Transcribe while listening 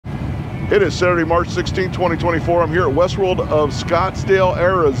It is Saturday, March 16, 2024. I'm here at Westworld of Scottsdale,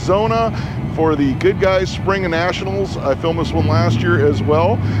 Arizona for the Goodguys Spring Nationals. I filmed this one last year as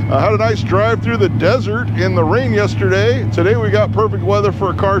well. Had a nice drive through the desert in the rain yesterday. Today we got perfect weather for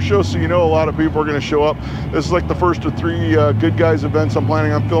a car show, so you know a lot of people are going to show up. This is like the first of 3 Goodguys events I'm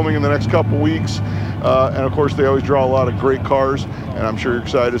planning on filming in the next couple weeks. And of course they always draw a lot of great cars, and I'm sure you're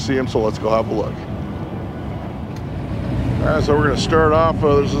excited to see them, so let's go have a look. All right, so we're going to start off.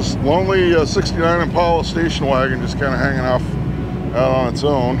 There's this lonely 69 Impala station wagon just kind of hanging off out on its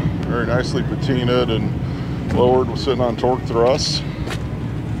own. Very nicely patinaed and lowered, sitting on torque thrusts.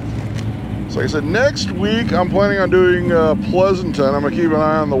 So like I said, next week I'm planning on doing Pleasanton. I'm going to keep an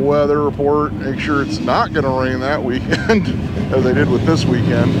eye on the weather report, make sure it's not going to rain that weekend, as I did with this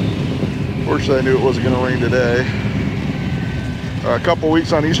weekend. Fortunately, I knew it wasn't going to rain today. A couple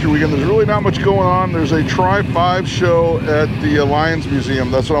weeks on Easter weekend, there's really not much going on. There's a Tri 5 show at the Lions Museum.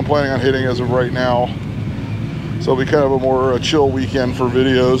 That's what I'm planning on hitting as of right now. So it'll be kind of a more chill weekend for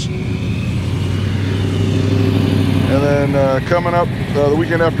videos. And then coming up the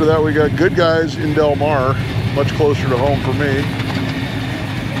weekend after that, we got Goodguys in Del Mar, much closer to home for me,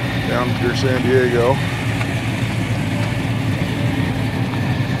 down near San Diego.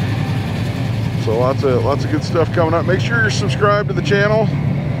 So lots of good stuff coming up. Make sure you're subscribed to the channel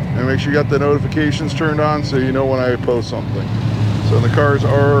and make sure you got the notifications turned on so you know when I post something. So the cars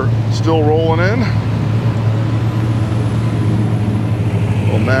are still rolling in.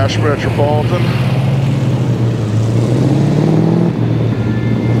 Little Nash Metropolitan.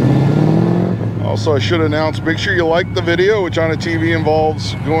 Also, I should announce, make sure you like the video, which on a TV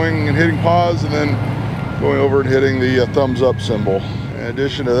involves going and hitting pause and then going over and hitting the thumbs up symbol. In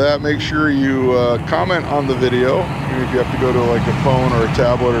addition to that, make sure you comment on the video, even if you have to go to like a phone or a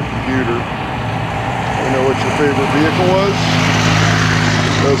tablet or computer. Let me know what your favorite vehicle was.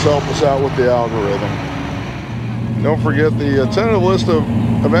 It does help us out with the algorithm. Don't forget the tentative list of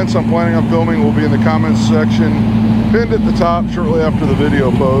events I'm planning on filming will be in the comments section, pinned at the top shortly after the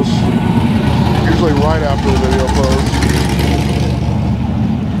video posts. Usually right after the video posts.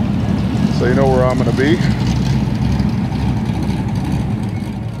 So you know where I'm going to be.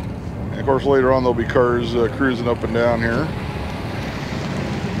 Of course, later on there'll be cars cruising up and down here.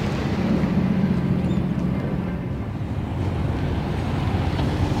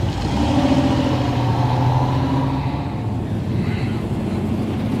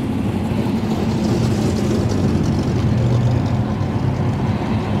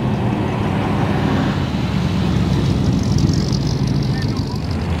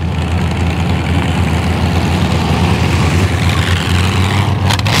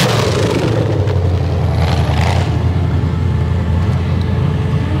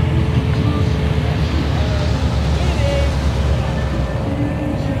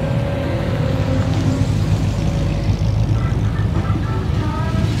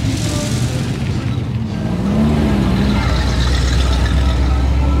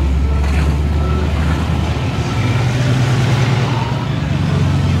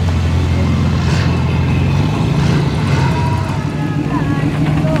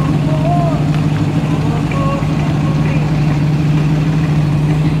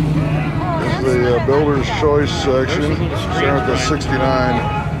 Builder's Choice section, starting with the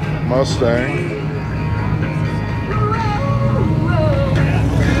 69 Mustang.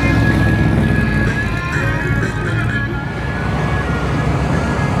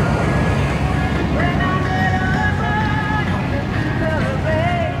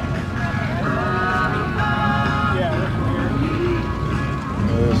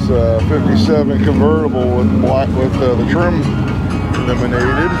 This 57 convertible with black with the trim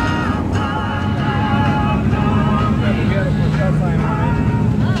eliminated.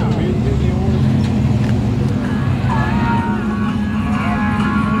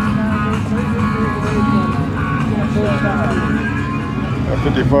 A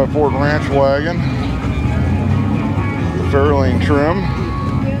 55 Ford Ranch wagon, the Fairlane trim.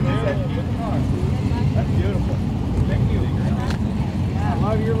 That's beautiful. Thank you. I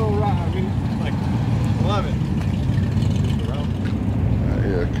love your little ride. I mean, like, love it.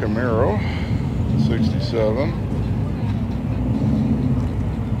 A Camaro, 67.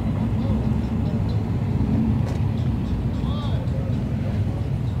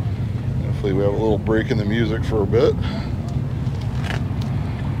 Hopefully we have a little break in the music for a bit.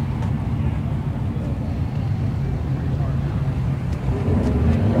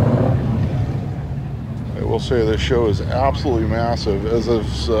 I will say this show is absolutely massive, as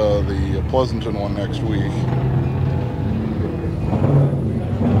is the Pleasanton one next week.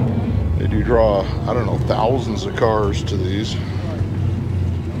 They do draw, I don't know, thousands of cars to these.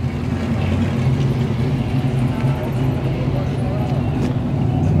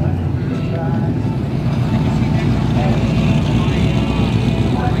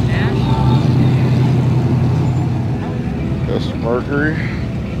 Mercury.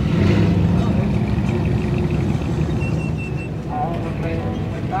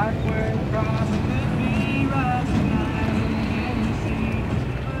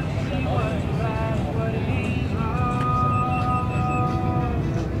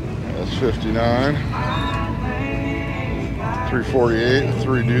 That's 59. 348,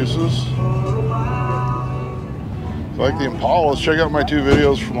 3 deuces. If you like the Impalas, check out my 2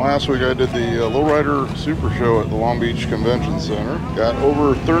 videos from last week. I did the Lowrider Super Show at the Long Beach Convention Center. Got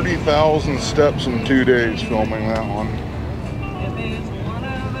over 30,000 steps in 2 days filming that one.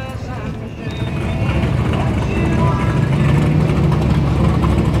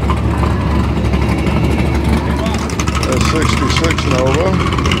 That's 66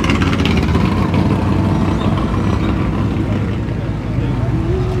 Nova.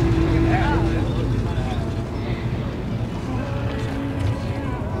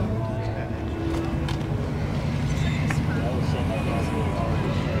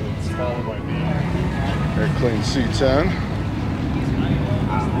 Very clean C10.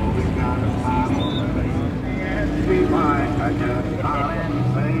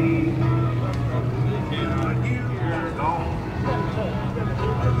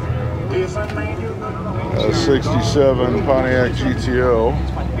 A 67 Pontiac GTO.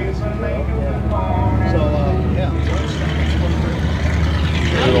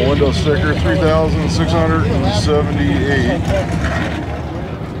 Get a window sticker, 3,678.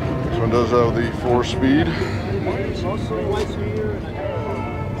 This one does have the 4-speed.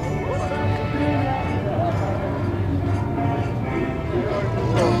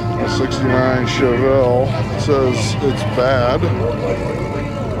 A 69 Chevelle. It says it's bad.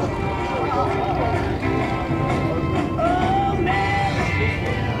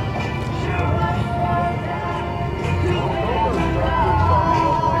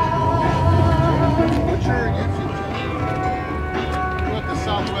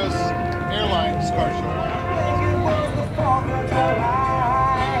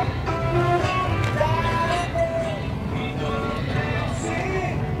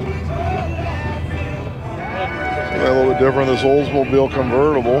 A little bit different, this Oldsmobile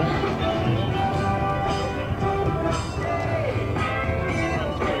convertible.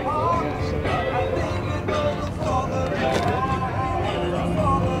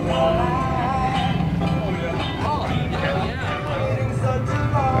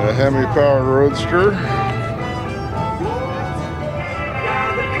 A Hemi powered roadster.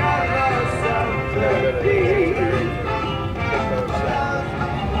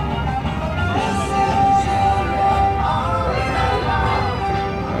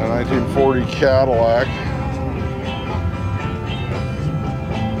 A 1940 Cadillac.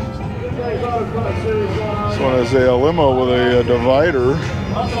 This one is a limo with a divider.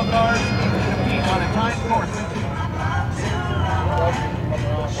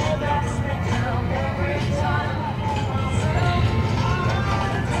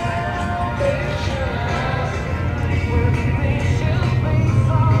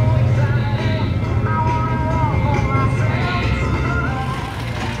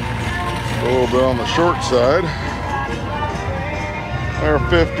 A little bit on the short side. Our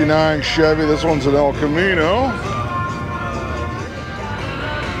 59 Chevy, this one's an El Camino.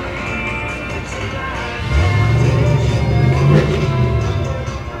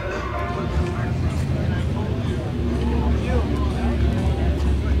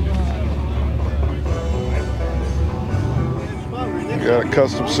 Got a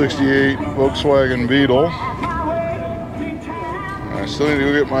custom 68 Volkswagen Beetle. I still need to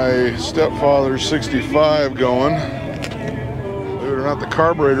go get my stepfather's 65 going. Believe it or not, the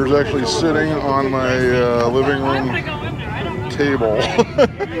carburetor is actually sitting on my living room table.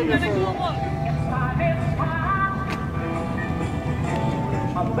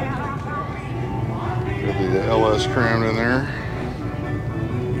 Got the LS crammed in there.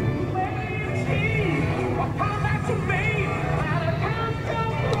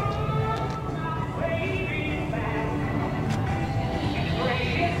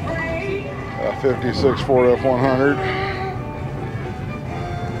 A 56 Ford F100.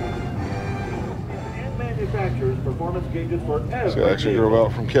 This guy actually drove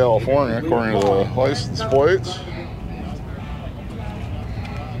out from California, according to the license plates.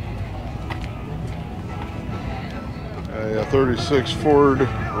 A 36 Ford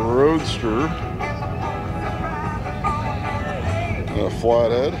Roadster. A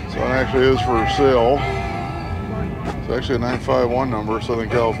flathead. So it actually is for sale. It's actually a 951 number, Southern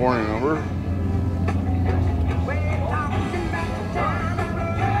California number.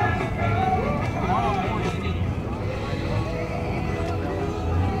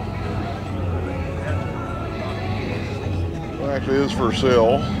 actually is for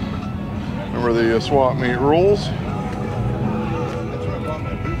sale. Remember the swap meet rules.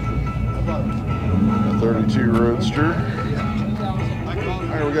 A 32 Roadster.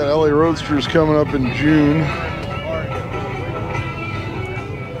 Alright, we got LA Roadsters coming up in June.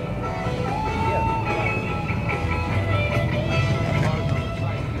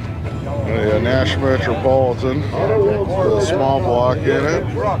 A Nash Metropolitan with a small block in it.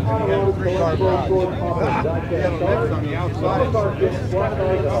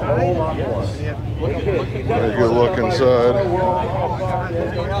 Very good look inside.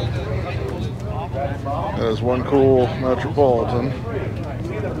 That is one cool Metropolitan.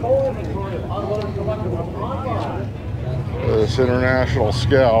 This International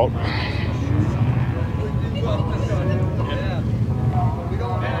Scout.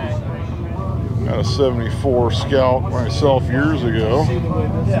 Got a 74 Scout myself years ago. Of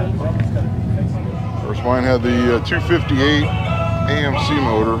course, mine had the 258 AMC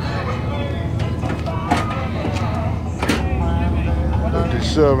motor.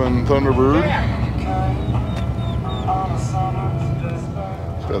 57 Thunderbird.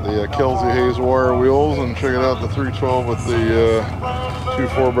 It's got the Kelsey Hayes wire wheels, and check it out, the 312 with the 2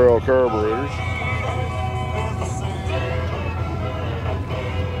 4-barrel carburetors.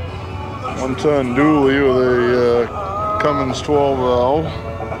 1-ton dually with a Cummins 12 valve.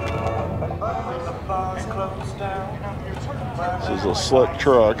 This is a slick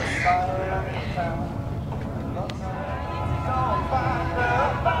truck.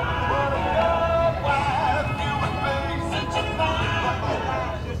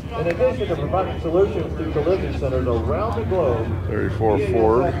 In addition to providing solutions to collision centers around the globe, 34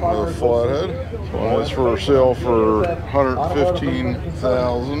 Ford with a flathead. This one is for sale for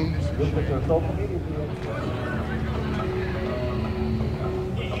 $115,000.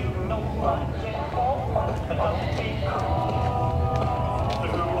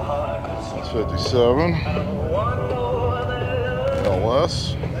 That's 57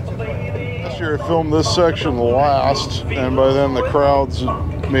 LS. Last year I filmed this section last, and by then the crowds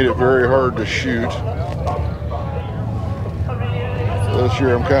made it very hard to shoot. So this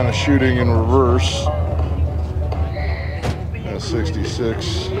year I'm kind of shooting in reverse. A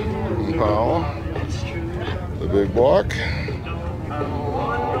 66 Impala, the big block.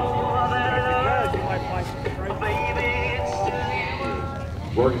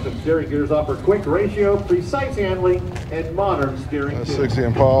 Morganson steering gears offer quick ratio, precise handling, and modern steering. The 60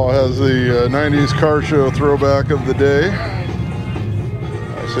 Impala has the 90s car show throwback of the day.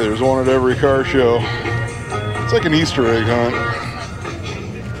 I say there's one at every car show. It's like an Easter egg hunt.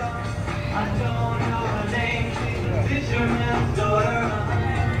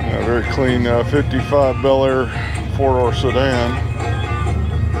 Yeah, very clean 55 Bel Air 4-door sedan.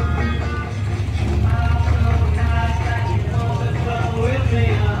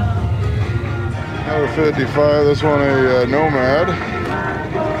 Another 55, this one a Nomad.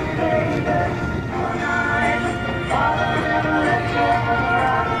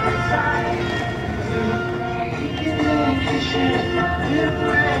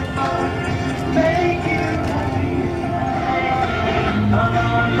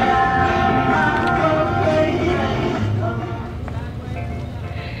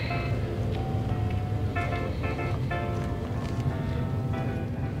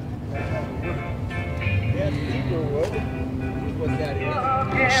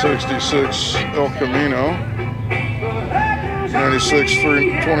 '66 El Camino, 96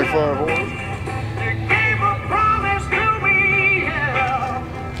 325 horse.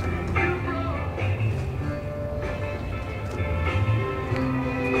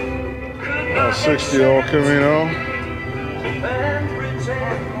 '60 El Camino.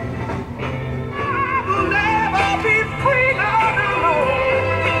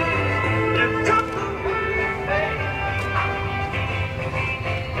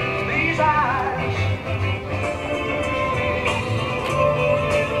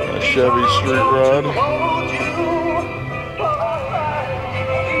 Chevy Street Rod.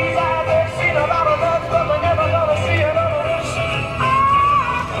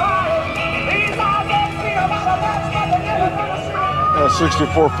 A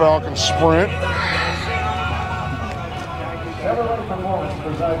 64 Falcon Sprint. Chevrolet Performance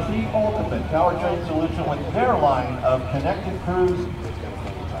provides the ultimate powertrain solution with their line of connected cruise,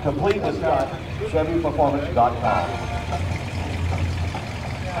 complete with ChevyPerformance.com.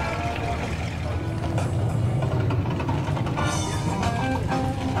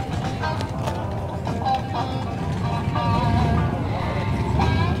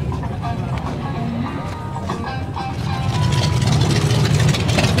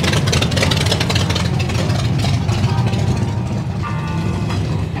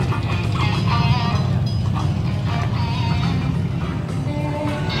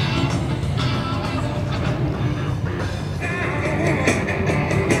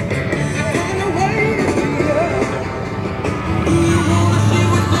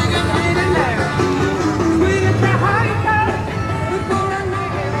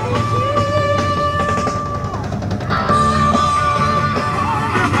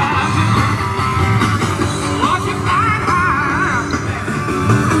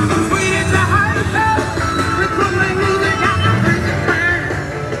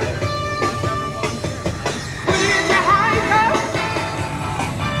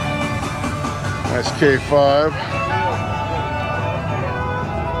 K5.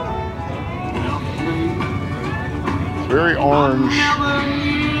 Very orange.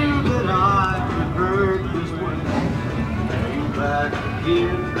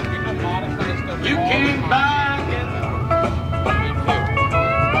 You came back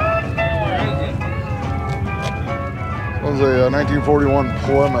That was a 1941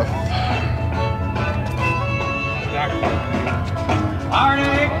 Plymouth.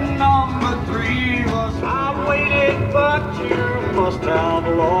 Heartache number 3 was I waited, but you must have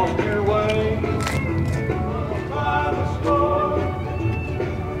lost your way. By the score,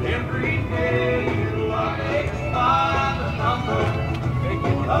 every day you like by the number,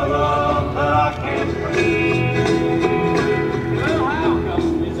 a love that I can't breathe. Well, how come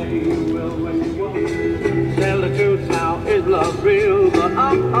you say, well, when you won't tell the truth now, is love real? But well,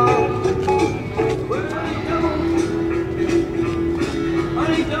 I don't.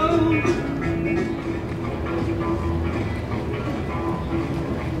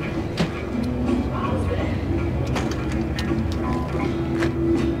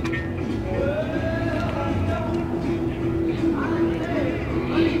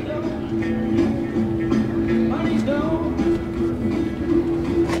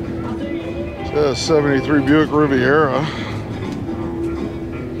 It's a 73 Buick Riviera.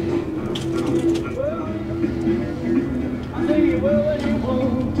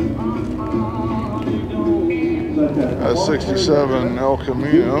 A 67 El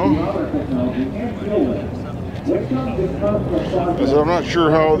Camino. Because I'm not sure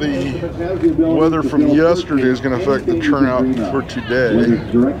how the weather from yesterday is going to affect the turnout for today.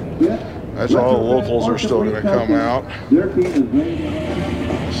 That's all the locals are still going to come out.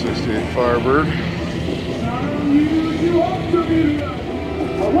 68 Firebird.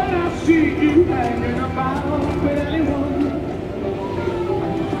 When I see you hanging about with anyone,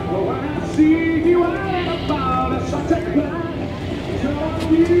 when I see you out about, it's such a crime.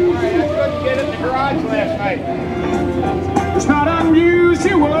 Alright, I couldn't get in the garage last night. It's not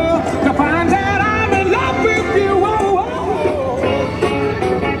unusual to find that I'm in love with you.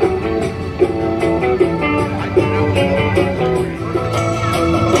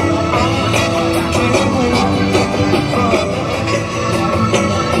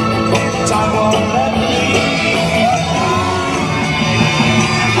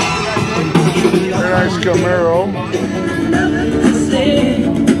 Very nice Camaro.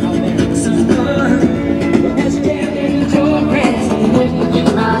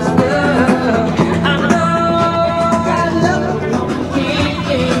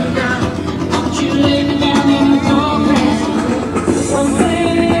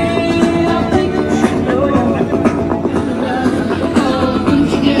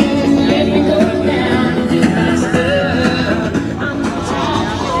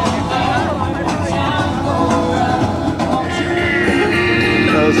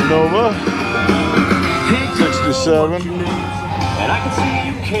 Nova 67. And I can see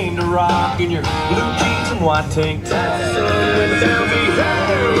you came to rock in your blue jeans and white tank top. So when they'll be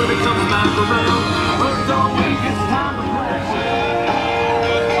there when they come back around, but don't wait, it's time to play.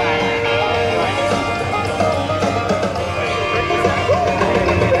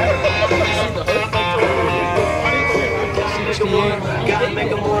 Gotta make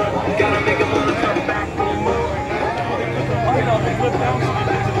them work, gotta make them wanna come back for more.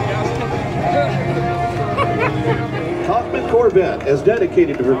 Hoffman Corvette is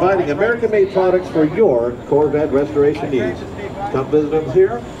dedicated to providing American-made products for your Corvette restoration needs. Come visit us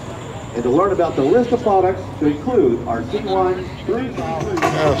here, and to learn about the list of products to include our C1 3.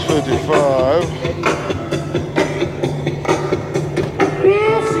 That's 55.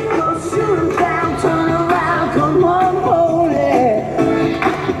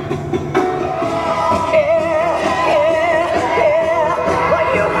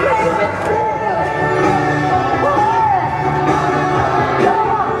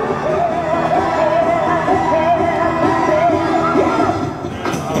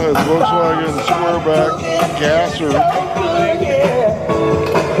 Volkswagen Squareback gasser.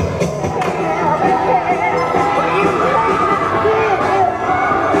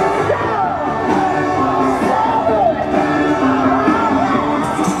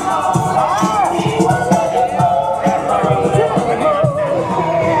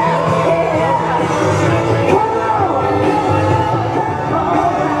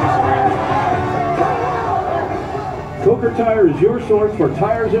 Coker Tire is your source for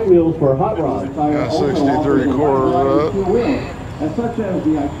tires and wheels for hot rods. Yeah, 63 Corvette. And such as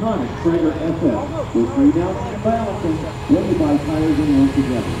the iconic Traeger SF, with 3 down and balancing when you buy tires and wheels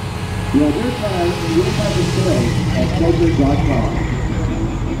together. Grab your tires and wheel tires today at Traeger.com.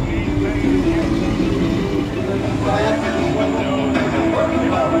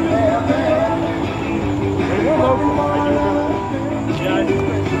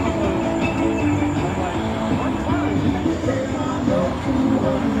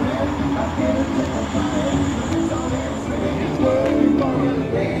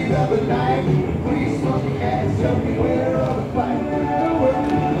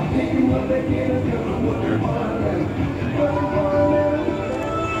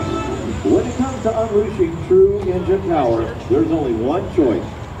 When it comes to unleashing true engine power, there's only one choice.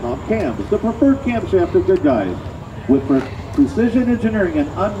 Top Cams, the preferred camshaft of Goodguys. With precision engineering and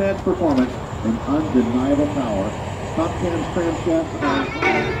unmatched performance and undeniable power, Top Cams camshafts are...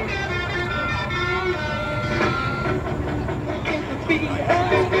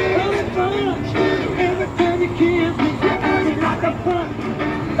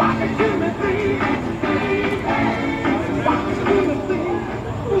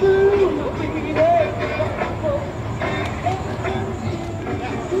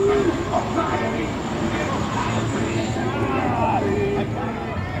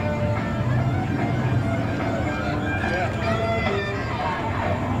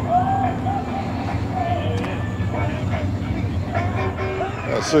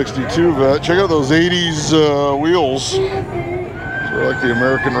 That 62 vet. Check out those 80s wheels. They're like the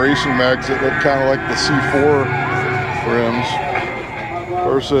American racing mags that look kind of like the C4 rims.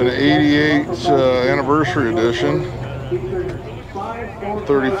 There's an 88 anniversary edition.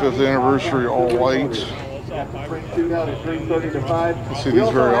 35th anniversary all white. You see these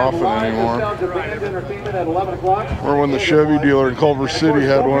very often anymore. Or when the Chevy dealer in Culver City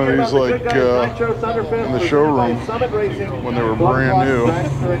had one of these like in the showroom when they were brand new.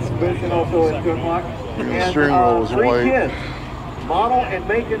 And the steering wheel was white. Model and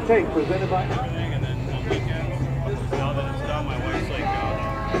make and take presented by...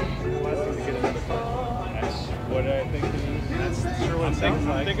 What I think it is. That's sure what it sounds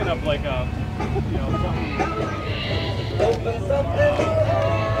like. I'm thinking of like a, you know, something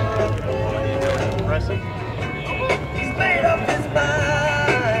impressive. He's made up his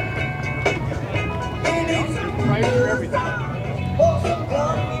mind. Right for everything.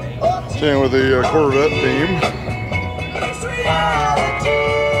 Same with the Corvette theme.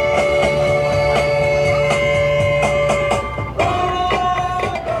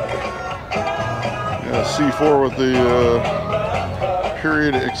 C4 with the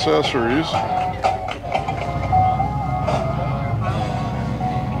period accessories.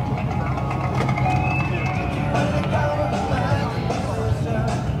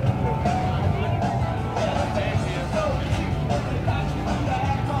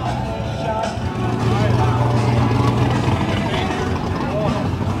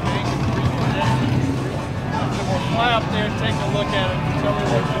 Fly up there and take a look at it. Tell me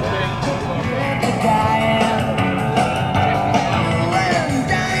what you think.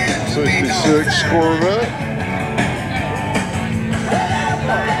 66 Corvette.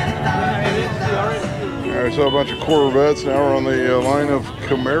 Alright, so a bunch of Corvettes. Now we're on the line of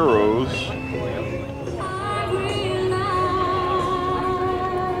Camaros.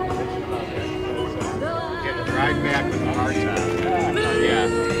 Get the drive back with the hard top. Yeah.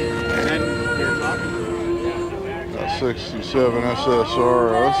 And then here's 67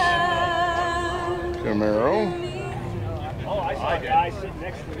 SSRS Camaro. I sit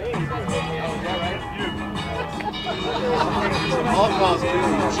next to me. All calls too.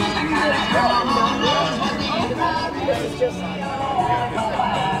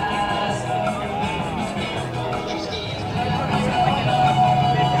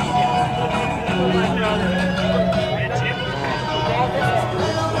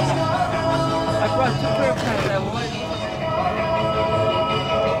 I brought 2 clear pens.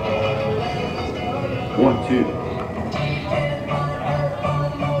 1, 2.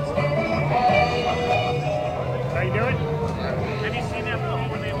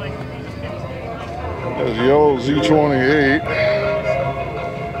 There's the yellow Z28.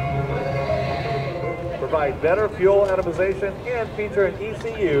 Provide better fuel atomization and feature an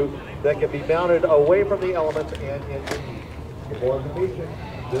ECU that can be mounted away from the elements and engine. For more information,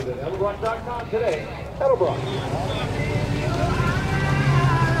 visit Edelbrock.com today. Edelbrock.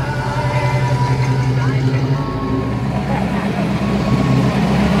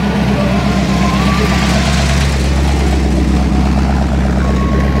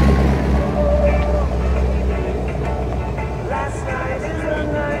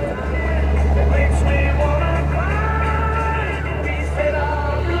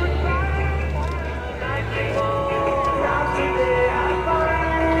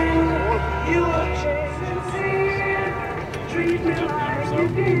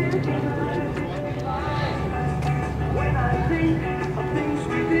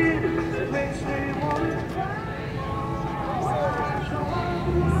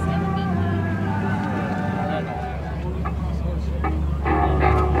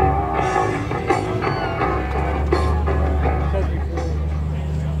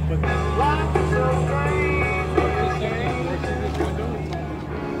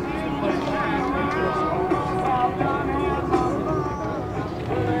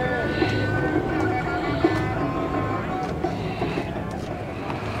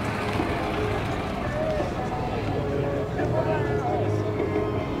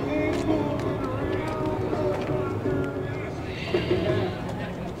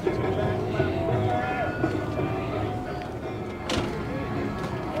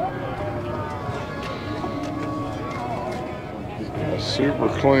 Super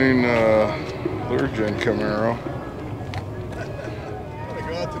clean third gen Camaro. I'm gonna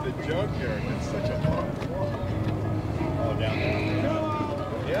go out to the junkyard. It's such a long walk. Oh, down there.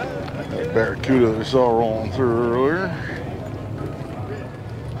 Yeah. That Barracuda we saw rolling through earlier.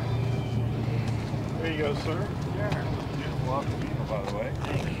 There you go, sir. Beautiful off the people, by the way.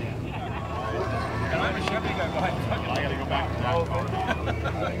 And I'm a Chevy guy behind the truck. I gotta go back to that.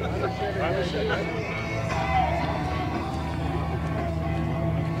 I'm a Chevy.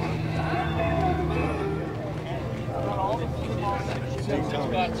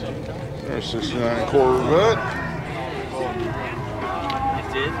 There's 69 Corvette. It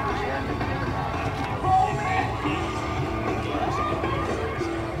did?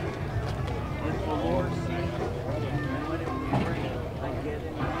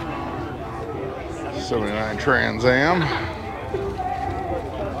 '79 Trans Am.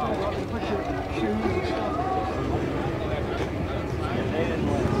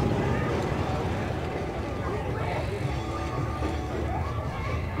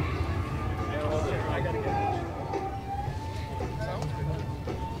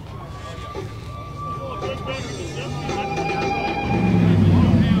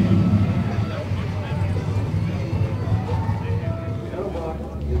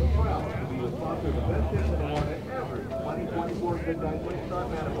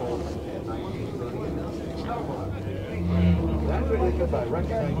 By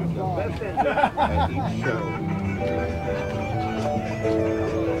recognizing the best engine at each show.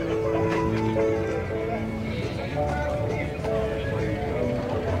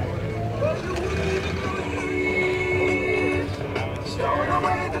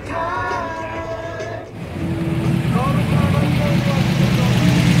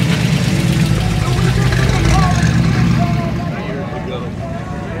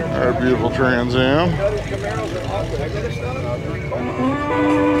 Our beautiful Trans Am.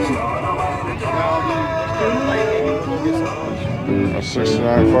 A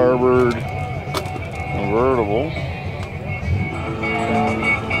 69 Firebird convertible.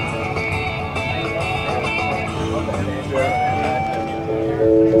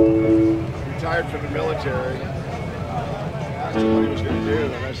 Retired from the military. Asked him what he was going to do,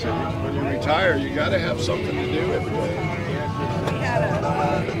 and I said, when you retire, you got to have something to do every day.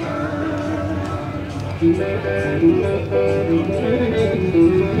 The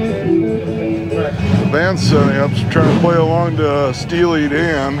band's setting up, trying to play along to Steely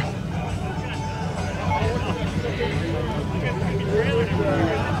Dan.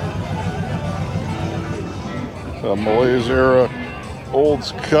 The Malaise era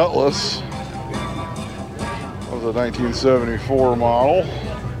Olds Cutlass. That was a 1974 model.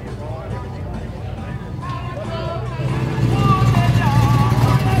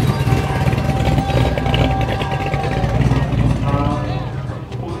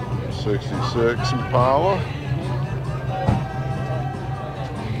 '66 Impala.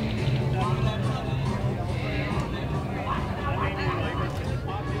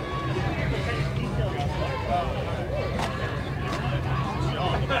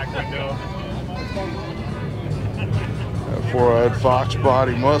 That four-eyed Fox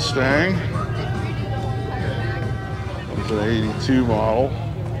body Mustang. That was an '82 model.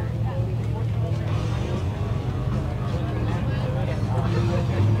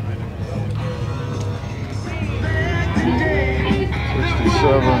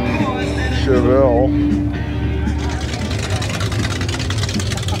 Chevelle.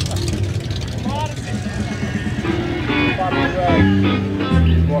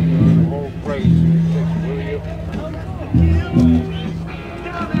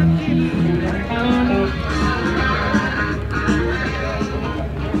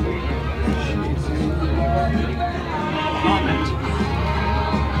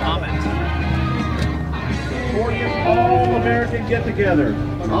 All-American get-together.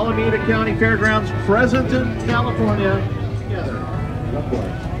 Alameda County Fairgrounds, Pleasanton, California. Together.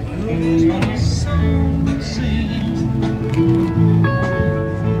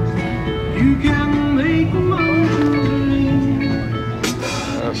 You can make my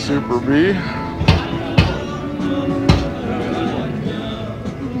Super B.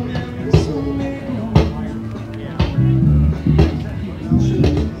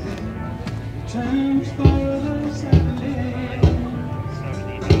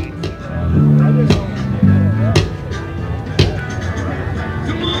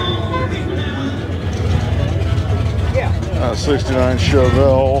 Yeah. 69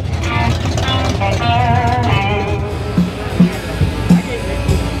 Chevelle.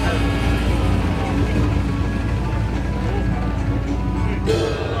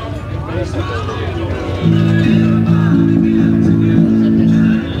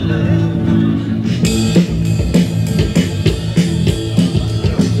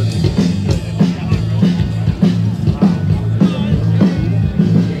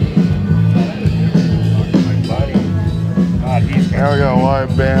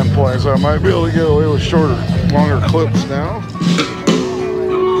 live band playing, so I might be able to get away with shorter, longer clips now.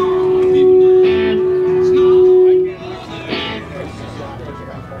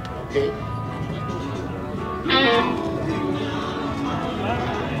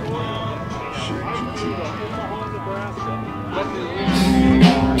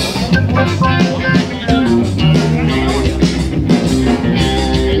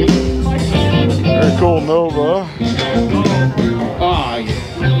 Very cool Nova. Ah, yeah.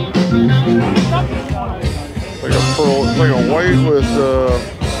 Like a pearl, it's like a white with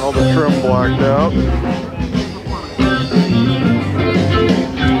all the trim blacked out.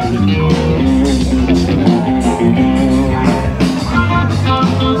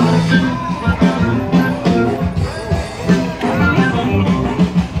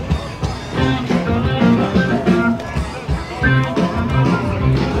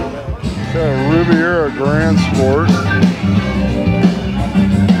 Riviera Grand Sport.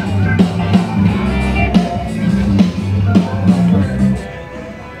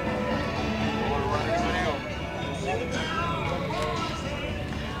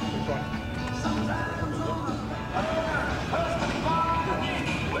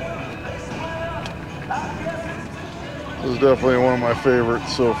 This is definitely one of my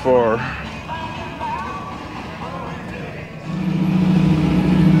favorites so far.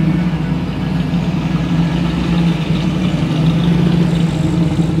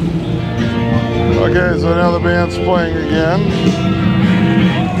 Okay, so now the band's playing again.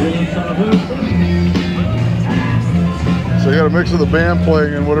 So you got a mix of the band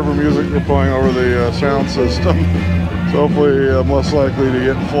playing and whatever music they're playing over the sound system. So hopefully I'm less likely to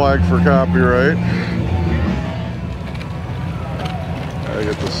get flagged for copyright. I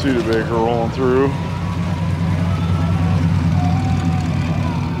get the Studebaker rolling through.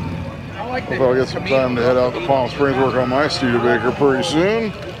 Hope I'll get some time to head out to Palm Springs, work on my Studebaker pretty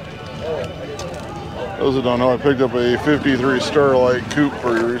soon. Those that don't know, I picked up a 53 Starlight Coupe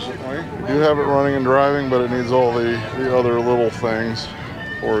pretty recently. I do have it running and driving, but it needs all the other little things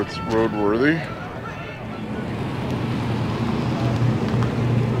before it's roadworthy.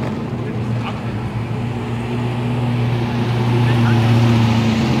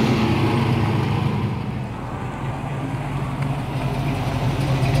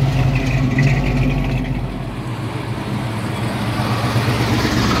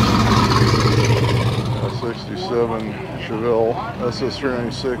 Chevelle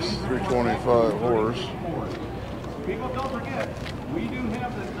SS396 325 horse. People, don't forget, we do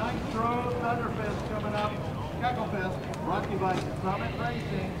have the Nitro Thunderfest coming up, Cackle Fest, brought to you by Summit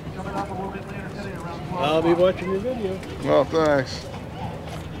Racing, coming up a little bit later today around 12. I'll be watching your video. Well, thanks.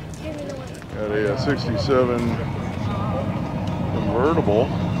 Got a 67 convertible.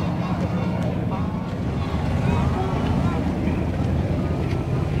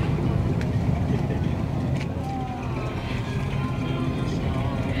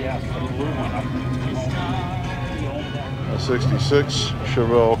 A 66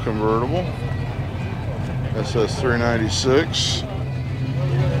 Chevelle convertible, SS396.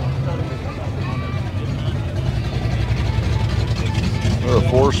 A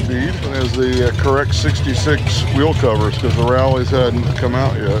 4-speed, and has the correct 66 wheel covers because the rallies hadn't come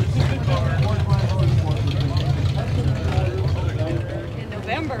out yet. In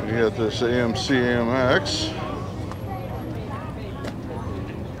November. You got this AMC AMX.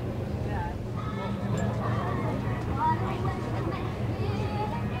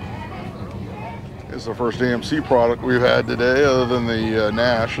 It's the first AMC product we've had today, other than the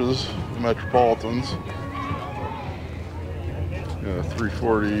Nashes, Metropolitans.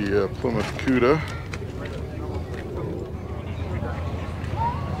 340 Plymouth Cuda.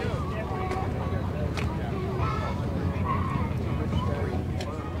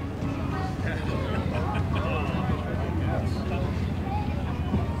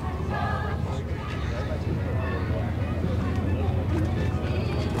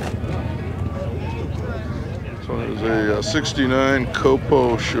 So there's a 69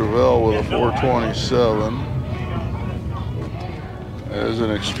 Copo Chevelle with a 427. That is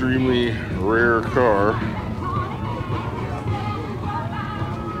an extremely rare car.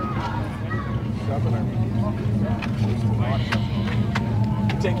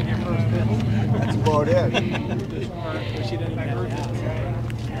 Taking your first bit. That's about it. She didn't know.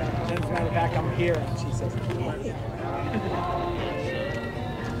 Then from the back, I'm here, and she says, "Hey."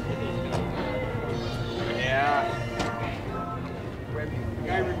 Yeah. The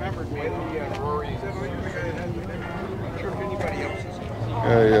guy remembered me. Rory. He said, "Oh, you're the guy that has the name." I'm not sure if anybody else is. A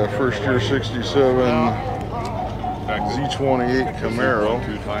first year 67 Z28 Camaro.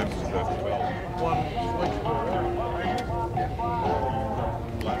 2 times.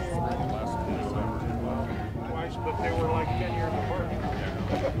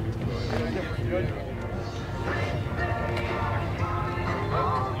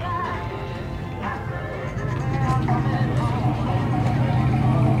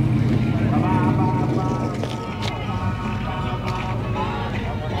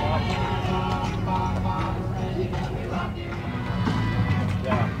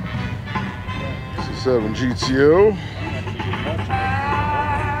 GTO.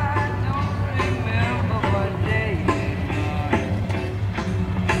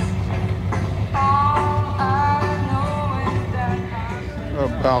 I'll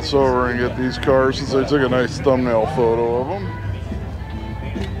bounce over and get these cars since I took a nice thumbnail photo of them.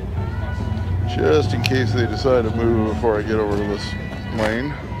 Just in case they decide to move before I get over to this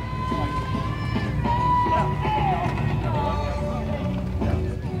lane.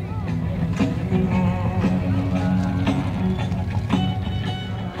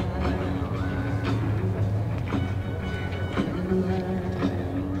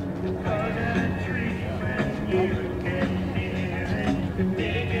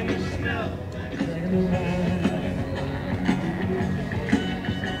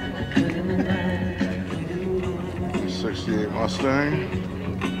 '68 Mustang.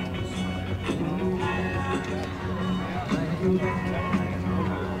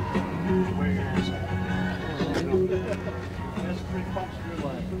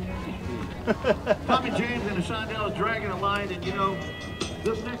 Tommy James and Shondell is dragging a line, and you know,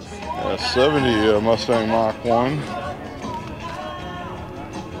 this next thing. 70 Mustang Mach 1.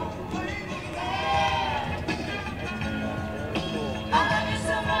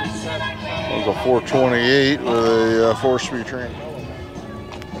 That was a 428 with a 4-speed train.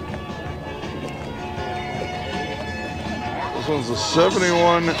 This one's a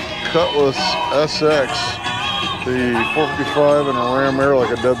 71 Cutlass SX, the 455 and a Ram Air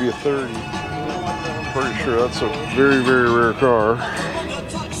like a W30. Pretty sure that's a very, very rare car.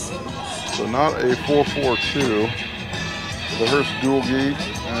 So not a 442. The Hearst dual gate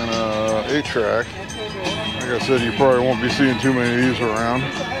and a 8-track. Like I said, you probably won't be seeing too many of these around.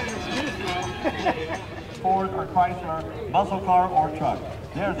 Ford or Chrysler, muscle car or truck.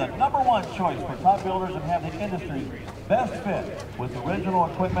 They're the #1 choice for top builders and have the industry's best fit with original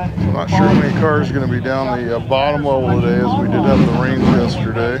equipment. I'm not sure how many cars are going to be down the bottom level today, as we did have the rains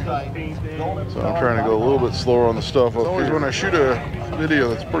yesterday. So I'm trying to go a little bit slower on the stuff up here. When I shoot a video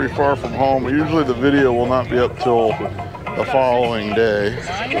that's pretty far from home, usually the video will not be up till the following day.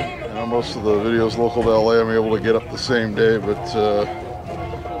 You know, most of the videos local to LA I'm able to get up the same day, but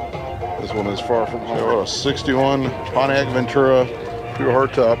this one is far from home. So a 61 Pontiac Ventura pure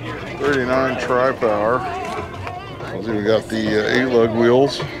hardtop, 39 tri-power. It's even got the 8-lug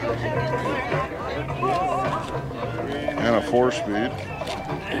wheels and a 4-speed.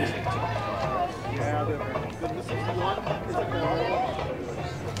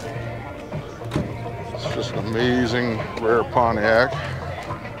 It's just an amazing rare Pontiac.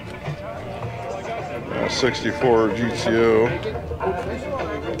 64 GTO.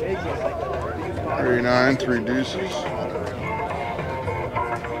 39, 3 deuces.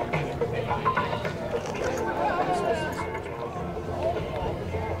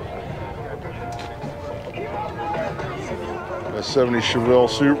 A 70 Chevelle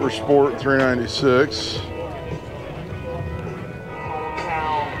Super Sport 396.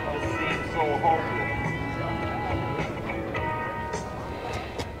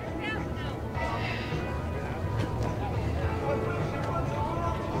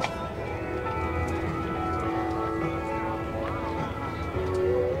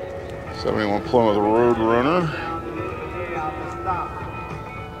 '71 Plymouth Road Runner.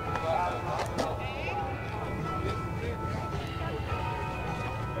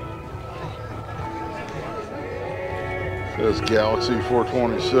 This Galaxy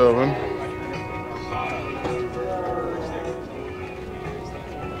 427.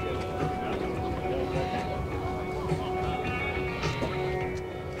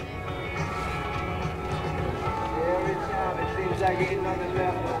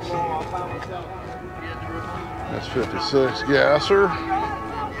 That's 56 Gasser.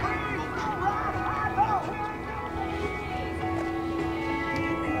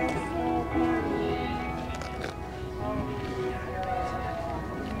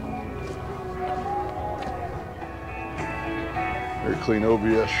 Very clean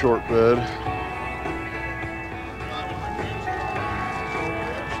OBS short bed.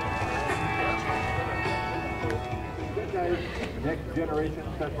 Next generation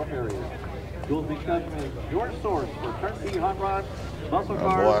central area. Tools Discussion is your source for turnkey hot rods, muscle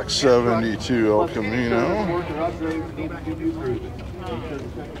cars, Black 72 El Camino.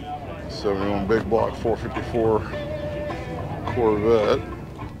 71 big block 454 Corvette.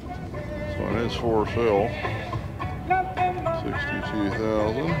 And it's for sale.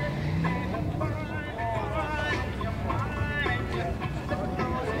 62,000.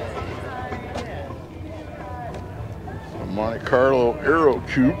 A Monte Carlo Aero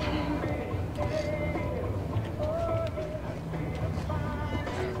Coupe.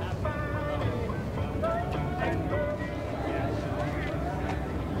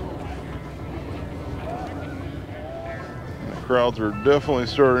 Crowds are definitely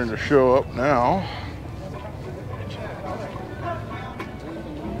starting to show up now.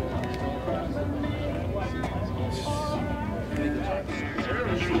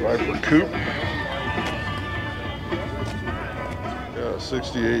 Viper Coupe. Got a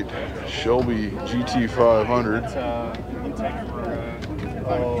 68 Shelby GT500.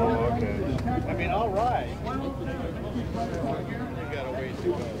 Oh, okay. I mean, all right. You gotta wait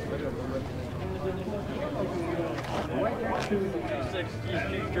too much.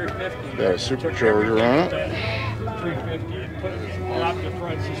 Got a supercharger on it. 350 and put it on the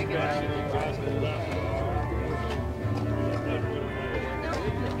front suspension.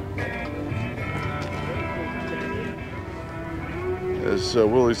 It's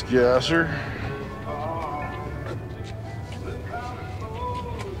Willie's gasser.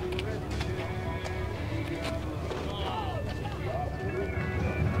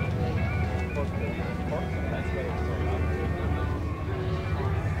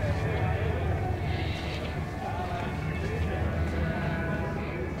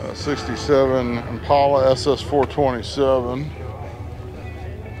 A 67 Impala SS427.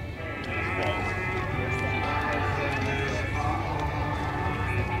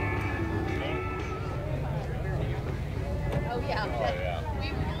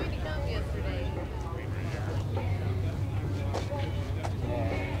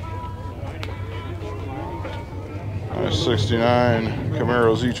 A 69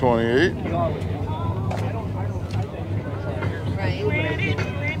 Camaro Z28.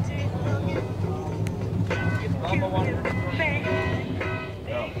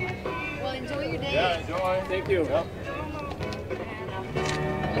 Well, enjoy your day. Yeah, enjoy. Thank you. Yep.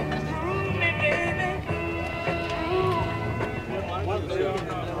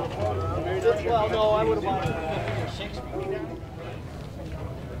 Well, no, I would have wanted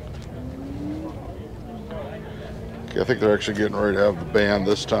I think they're actually getting ready to have the band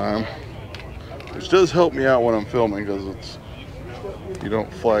this time, which does help me out when I'm filming because it's you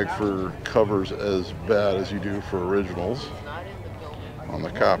don't flag for covers as bad as you do for originals on the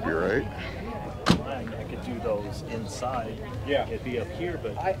copyright. I could do those inside. Yeah. It'd be up here,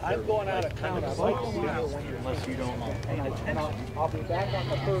 but I'm going out of town. I'd like to see unless you don't pay attention. I'll be back on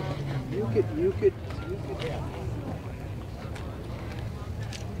the 1st. You could, yeah.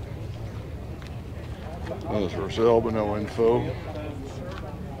 That is for sale, but no info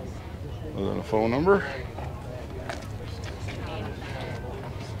other than a phone number.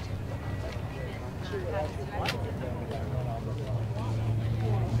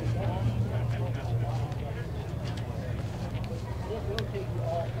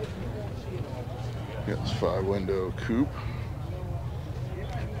 It's 5-window coupe.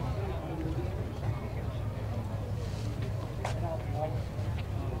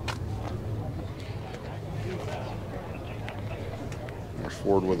 There's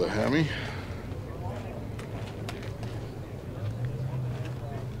Ford with a Hemi.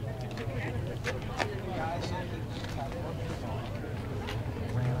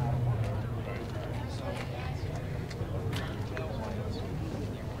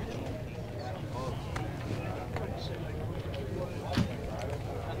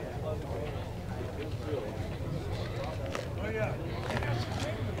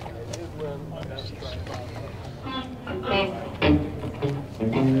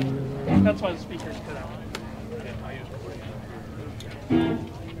 That's why the speaker's cut out.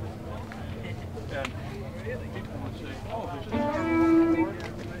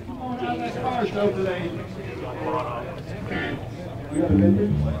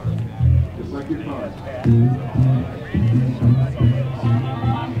 Just like your car.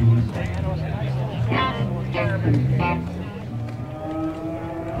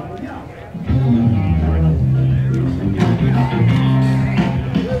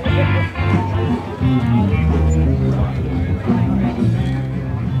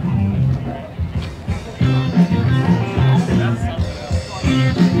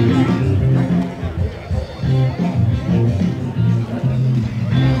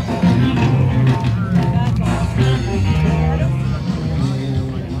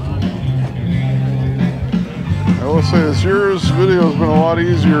 I will say this year's video has been a lot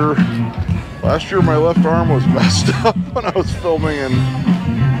easier. Last year my left arm was messed up when I was filming, and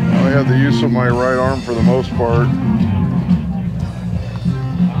I had the use of my right arm for the most part.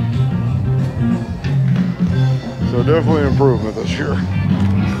 So definitely improvement this year. I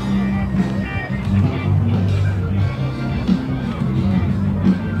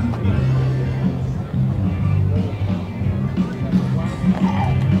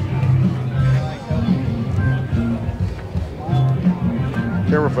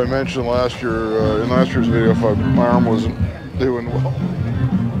can't remember if I mentioned last year, in last year's video, if my arm wasn't doing well.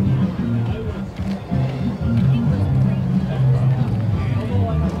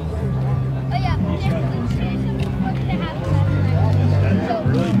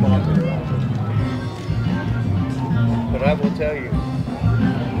 But I will tell you,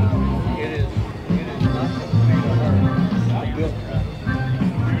 it is nothing to her. Good.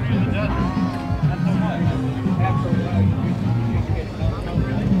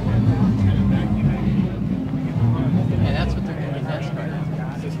 And that's what they're going to be testing right now.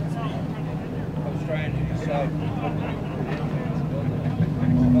 I was trying to decide.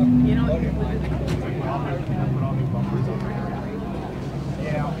 You know,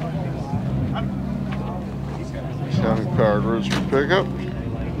 Counting powered roads for pickup.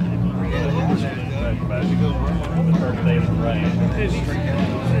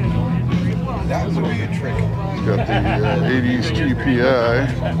 That was a good trick. It's got the 80s GPI.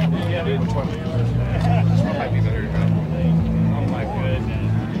 Which one? This one might be better. Oh my goodness.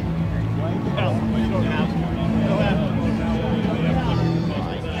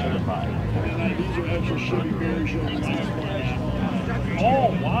 Oh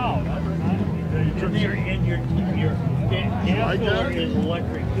wow. And your gas is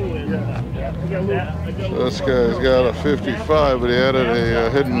electric too, isn't it? So this guy's got a 55, but he added a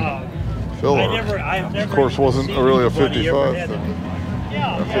hidden filler. Of course, wasn't really a 55 thing.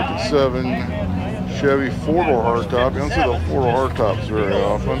 A 57 Chevy four-door hardtop. You don't see the four-door hardtops very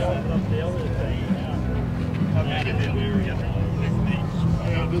often.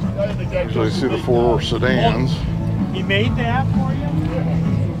 Usually you see the four-door sedans. he made that for you?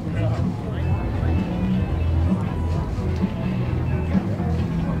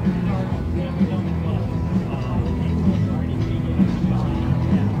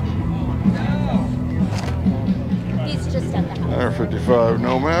 He's just at the house. There, 55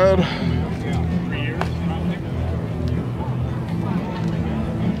 Nomad.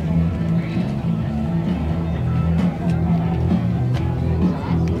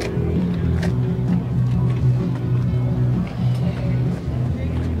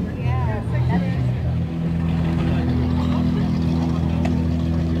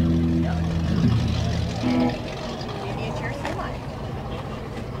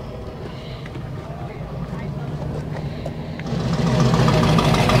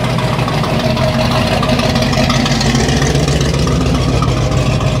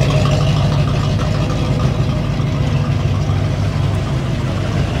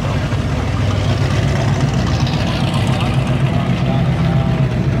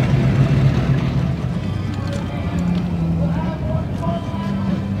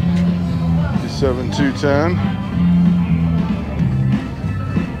 Seven 210.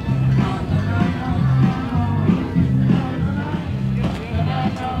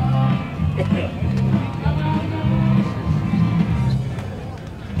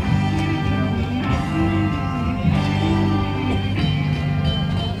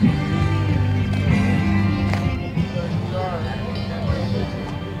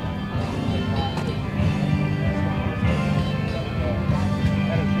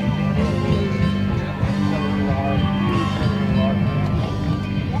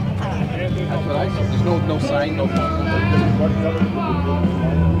 There's no sign, no phone.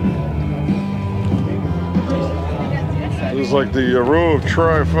 This is like the row of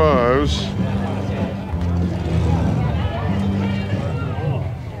Tri-5s.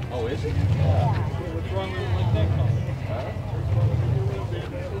 Oh, is it? What's wrong with like that color?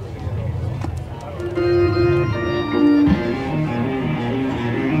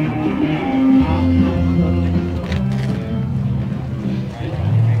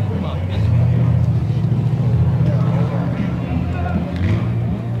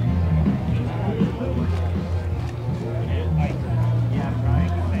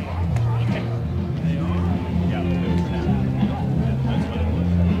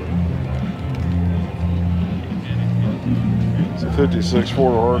 It's a 56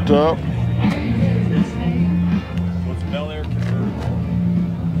 four-door hardtop. What's Bel Air convertible?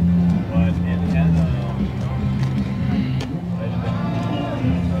 But it has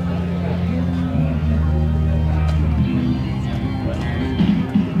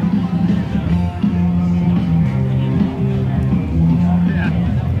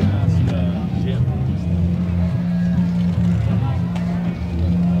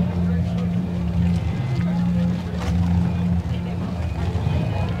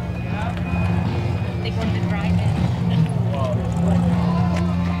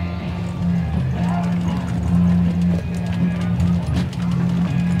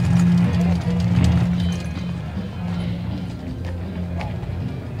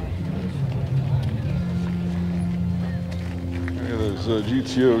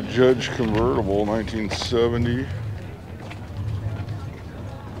GTO Judge convertible, 1970.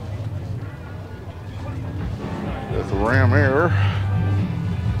 Got the Ram Air.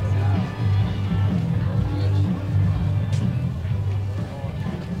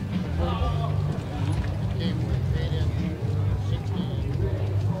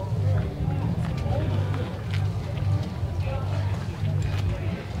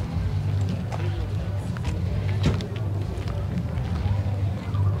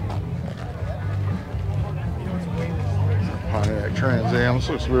 Trans Am. This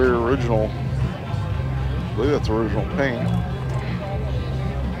looks very original. I believe that's original paint.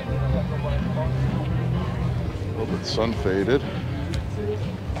 A little bit sun faded.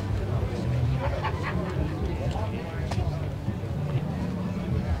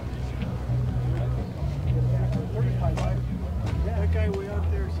 That guy way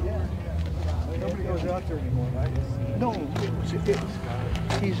out there somewhere. Nobody goes out there anymore, right? No,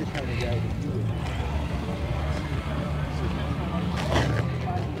 he's the kind of guy that do it.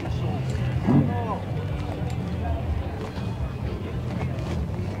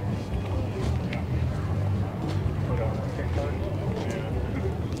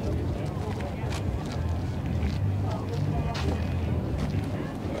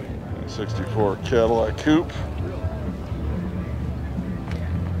 '64 Cadillac Coupe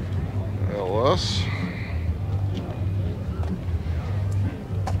LS.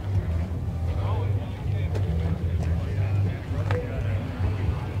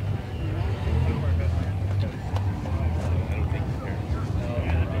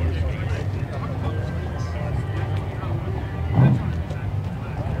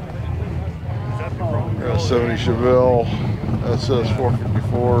 Got a 70 Chevelle SS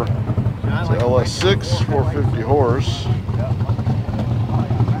 454. It's an LS6, 450 horse.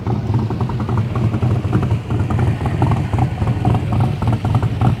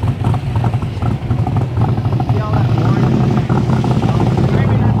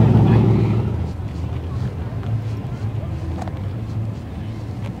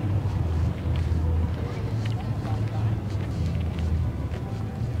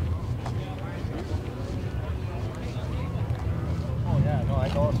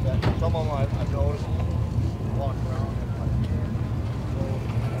 Some of them I've noticed walk around.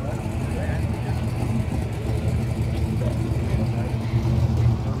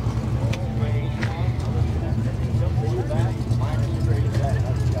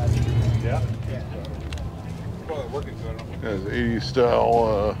 Yeah. Has 80s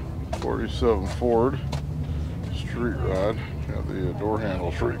style 47 Ford street rod. Got the door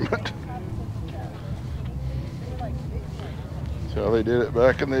handle treatment. That's how they did it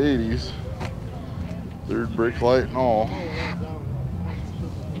back in the 80s. Third brake light and all.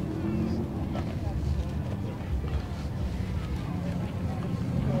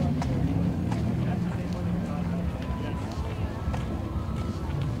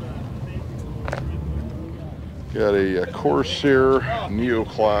 Got a Corsair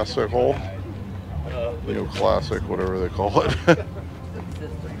Neoclassical. Neoclassic, whatever they call it.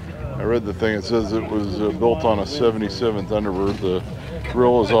 I read the thing, it says it was built on a 77 Thunderbird. The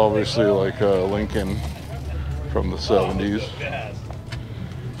grill is obviously like a Lincoln from the 70s.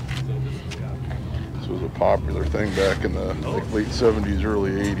 This was a popular thing back in the late 70s,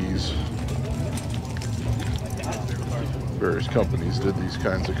 early 80s. Various companies did these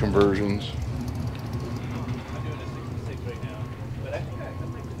kinds of conversions.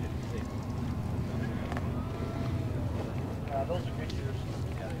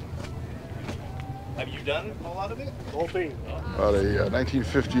 Have you done a lot of it? The whole thing? About a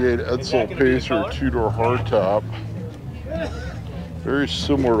 1958 Edsel Pacer two-door hardtop. Very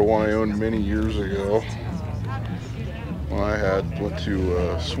similar to one I owned many years ago. When I went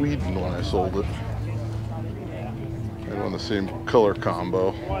to Sweden when I sold it. And on the same color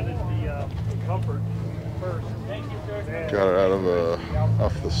combo. Got it out of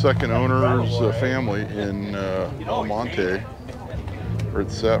off the second owner's family in El Monte, where it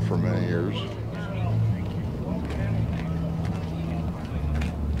sat for many years.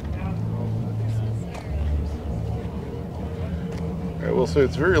 I will say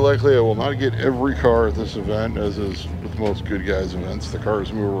it's very likely I will not get every car at this event, as is with most Goodguys events. The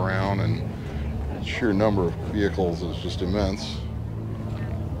cars move around and the sheer number of vehicles is just immense.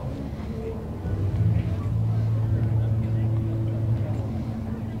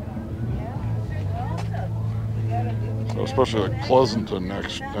 So especially like Pleasanton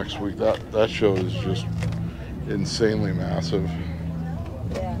next week, that show is just insanely massive.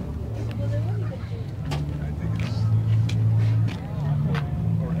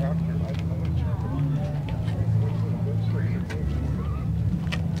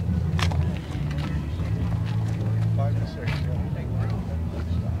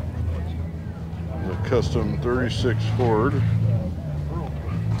 custom 36 Ford.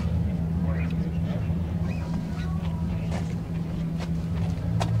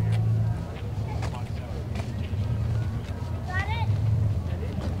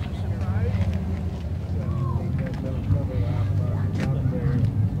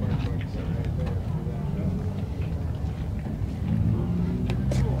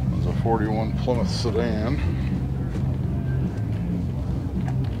 There's a 41 Plymouth sedan.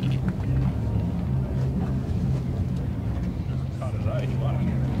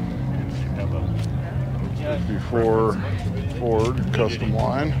 Before Ford custom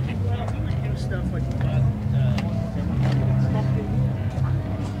line.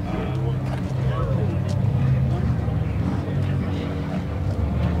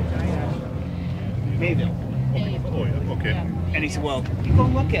 Mayville. Oh, yeah, okay. And he said, well, you go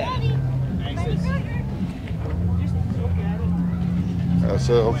look at it. And he says, just look at it. I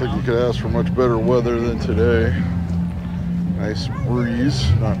said, I don't think you could ask for much better weather than today. Nice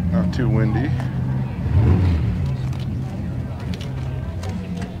breeze, not too windy.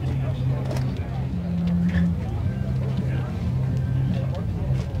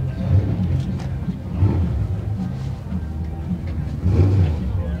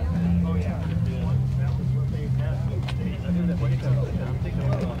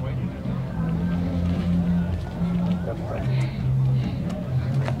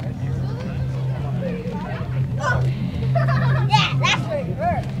 Yeah, that's where it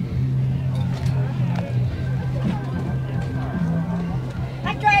hurt.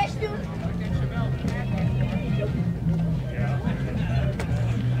 I try to do.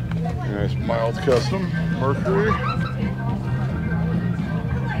 Nice mild custom Mercury.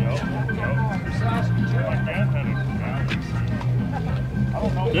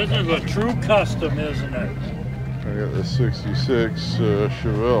 This is a true custom, isn't it? I got the 66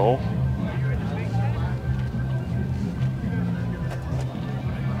 Chevelle.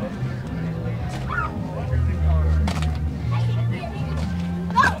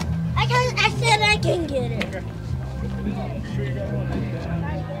 I said I can get it.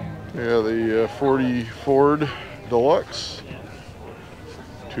 Yeah, the 40 Ford Deluxe,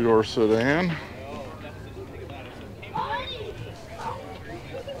 two-door sedan.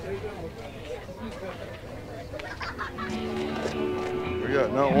 We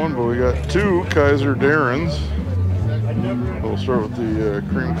got not one, but we got two Kaiser Darrens. We'll start with the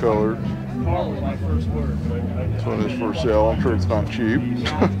cream colored. This one is for sale. I'm sure it's not cheap.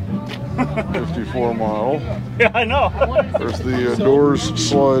 54 model. Yeah, I know. There's the doors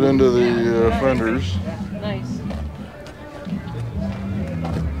slide into the fenders. Nice.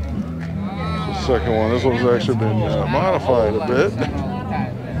 The second one. This one's actually been modified a bit.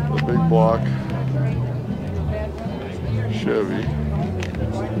 The big block Chevy.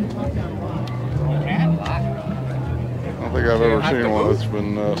 I don't think I've ever seen one that's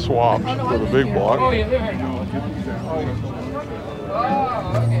been swapped for the big block. Oh, yeah, there. Oh,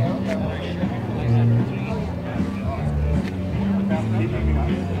 okay.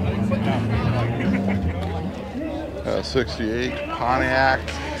 68 Pontiac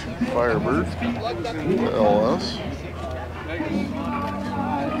Firebird LS.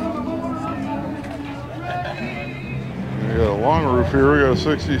 We got a long roof here. We got a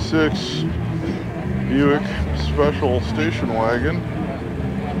 66 Buick Special station wagon.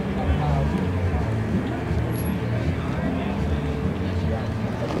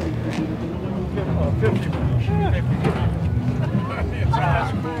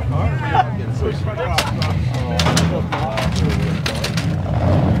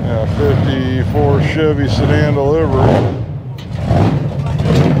 Yeah, 54 Chevy sedan delivery.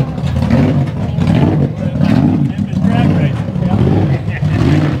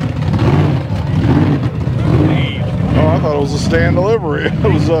 Oh, I thought it was a stand delivery. It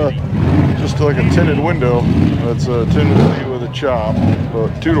was just like a tinted window. That's a tinted seat with a chop, but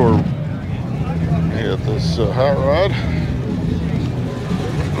two-door. You got this hot rod.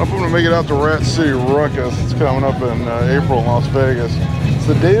 I'm going to make it out to Rat City Ruckus. It's coming up in April in Las Vegas. It's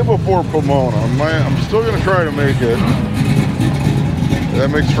the day before Pomona. I'm still going to try to make it. That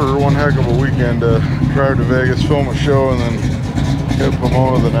makes for one heck of a weekend to drive to Vegas, film a show, and then hit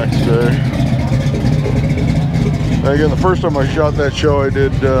Pomona the next day. And again, the first time I shot that show, I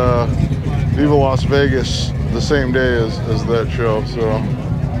did Viva Las Vegas the same day as that show. So.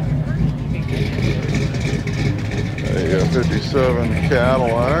 A 57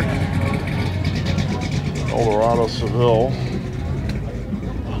 Cadillac, Eldorado Seville,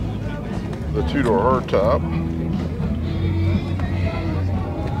 the two-door hardtop.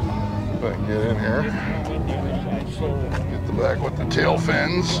 If I can get in here, get the back with the tail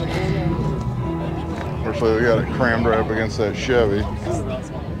fins. Unfortunately, they got it crammed right up against that Chevy.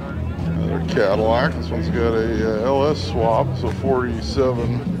 Another Cadillac. This one's got a LS swap. It's a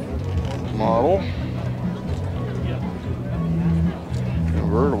 47 model.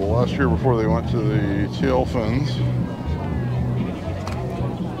 Convertible. Last year before they went to the tail fins.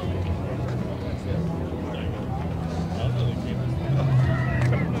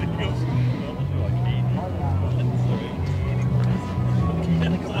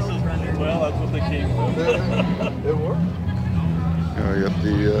 It worked. You got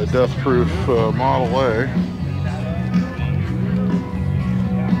the Death Proof Model A.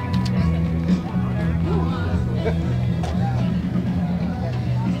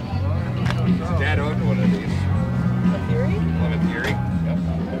 Dad owned one of these. A Fury? One of Fury? Yep.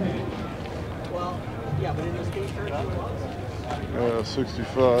 Well, yeah, but in this case, it was.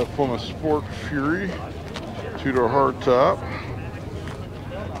 65 Plymouth Sport Fury. Two-door hardtop.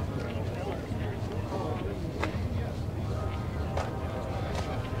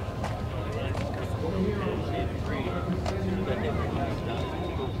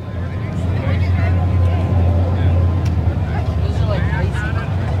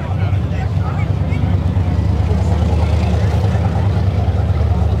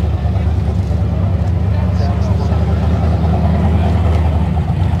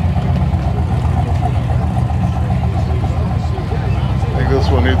 This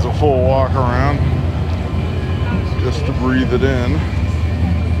one needs a full walk around just to breathe it in.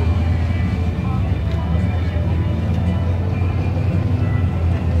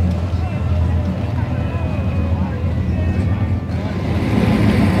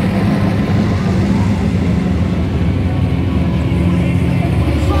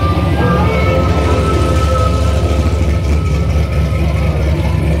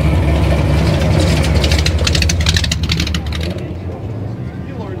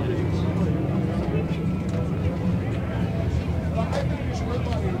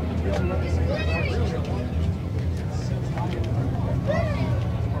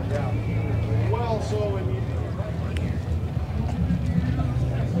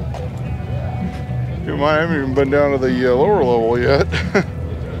 I haven't even been down to the lower level yet. I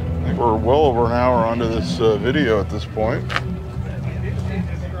think we're well over an hour onto this video at this point.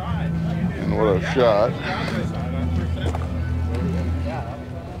 And what I've shot.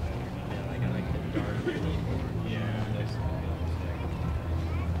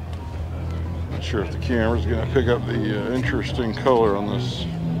 Not sure if the camera's going to pick up the interesting color on this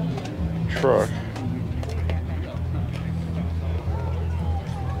truck.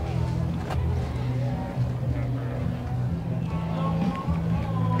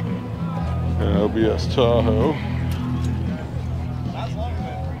 LBS Tahoe.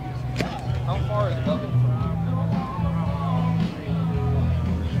 How far is it?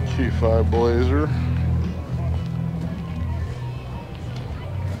 T5 Blazer.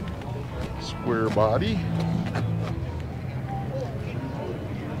 Square body.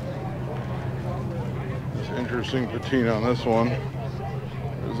 There's interesting patina on this one.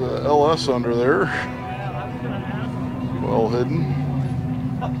 There's a LS under there. Well hidden.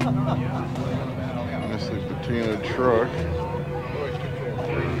 Nicely patinaed truck.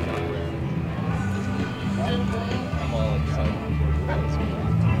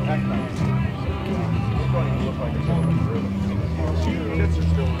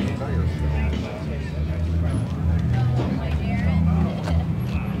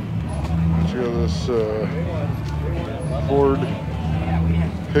 You got this Ford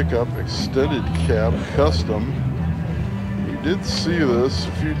pickup extended cab custom. Did see this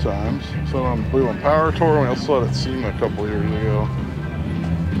a few times. So I believe on Power Tour, we also saw it at SEMA a couple years ago.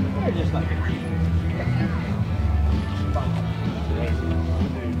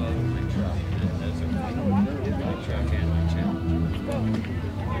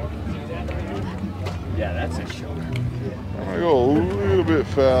 Yeah, that's a show. I'm gonna go a little bit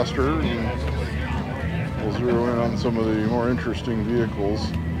faster and we'll zero in on some of the more interesting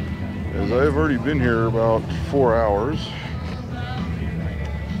vehicles. As I've already been here about 4 hours.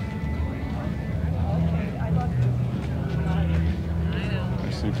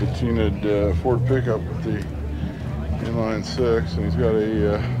 Patinaed Ford pickup with the inline 6, and he's got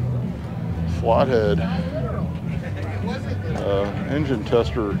a flathead engine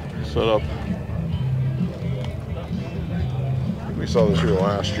tester set up. We saw this here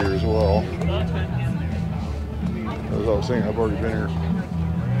last year as well. As I was saying, I've already been here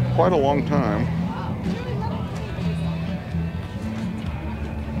quite a long time.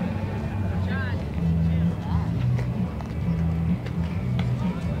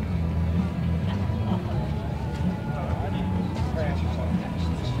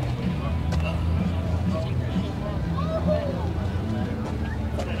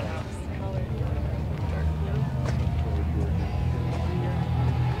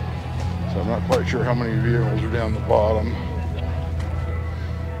 sure how many vehicles are down the bottom.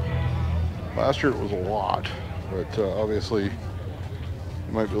 Last year it was a lot, but obviously it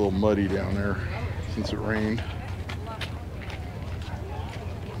might be a little muddy down there since it rained.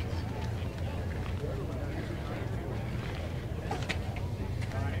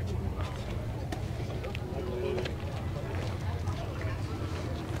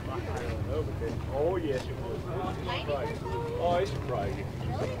 Oh, yes, it would. Oh, it's surprising.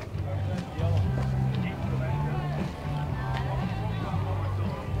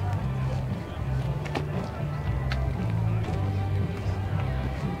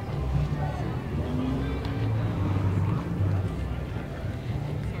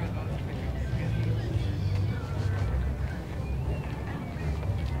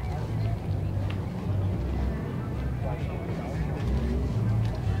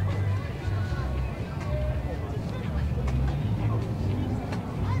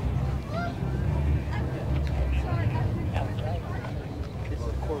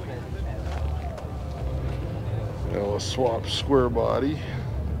 A swap square body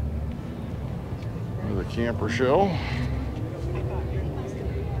with a camper shell.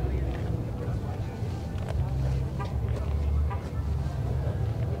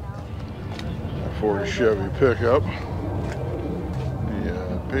 A Ford Chevy pickup.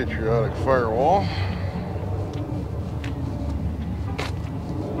 The Patriotic Firewall.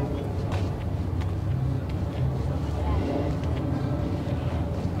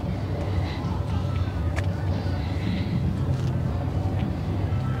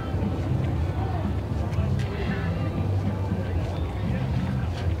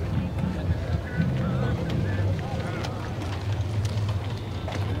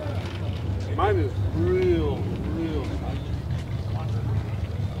 Mine is real tight.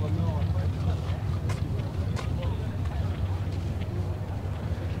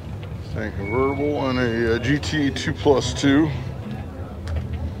 Tank convertible and a GT 2+2.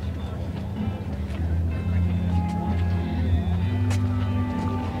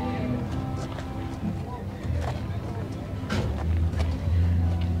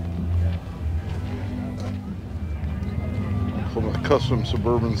 From a custom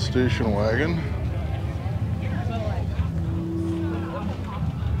suburban station wagon.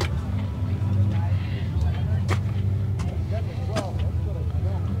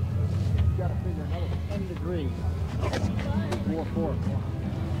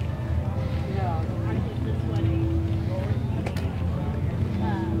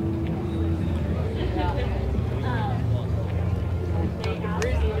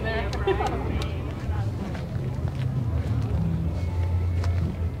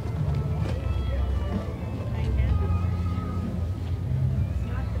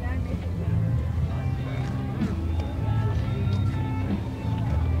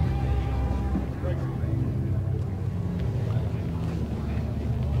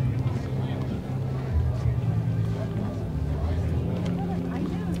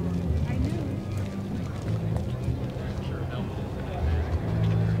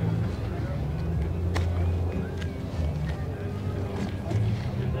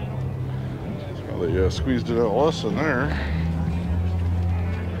 They squeezed it out less in there.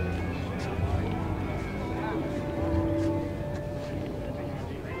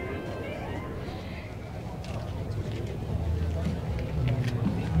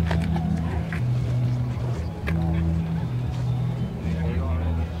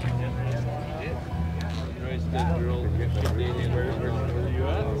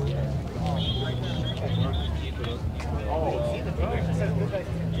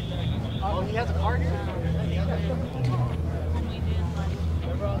 Oh, he has a car here?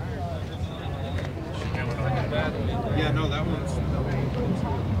 Yeah, no, that one's.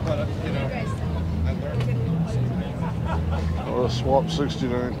 But, you know, I learned. A swap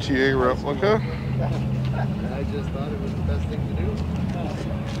 69 TA replica. I just thought it was the best thing to do.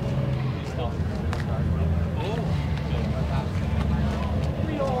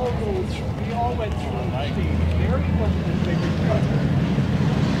 We all went through. Mary wasn't as big as brother.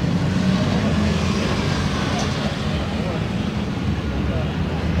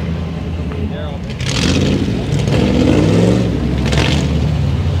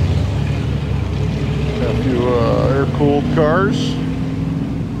 A few air-cooled cars.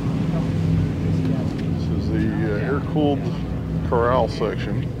 This is the air-cooled corral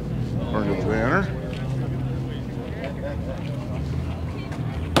section under the banner.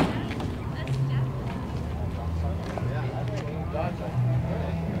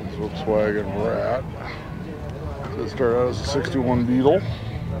 This Volkswagen Rat. So it started out as a 61 Beetle.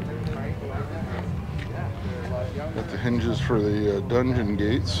 Got the hinges for the dungeon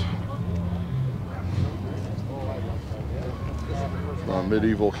gates.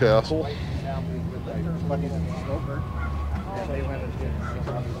 medieval castle.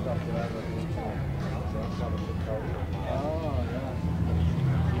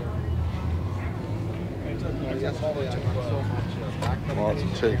 Lots to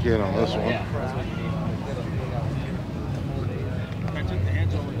take in on this one.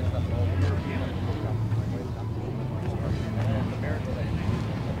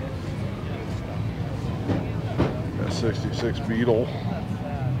 Got 66 Beetle.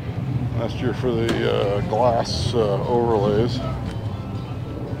 Last year for the glass overlays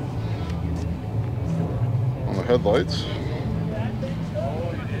on the headlights.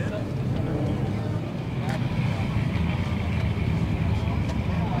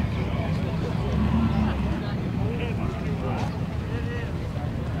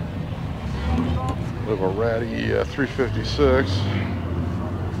 We have a ratty 356.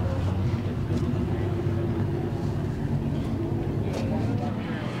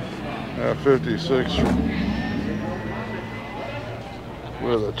 F56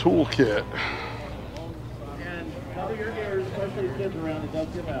 with a toolkit. And cover your ears, especially the kids around, it does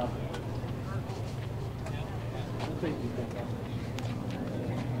give out.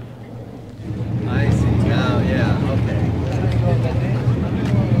 I see. Now, yeah, okay.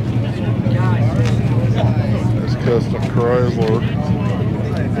 This custom Chrysler.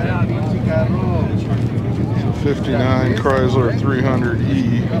 It's a 59 Chrysler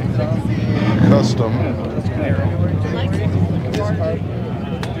 300E custom.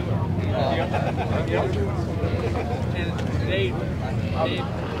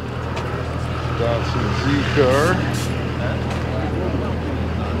 Datsun Z car.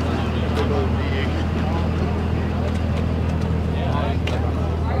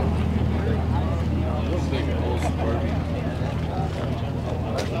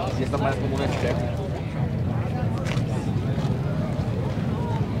 Si esta más como una Chevy.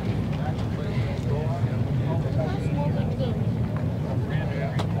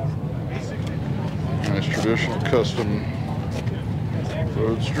 Nice traditional custom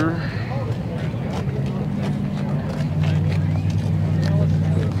roadster.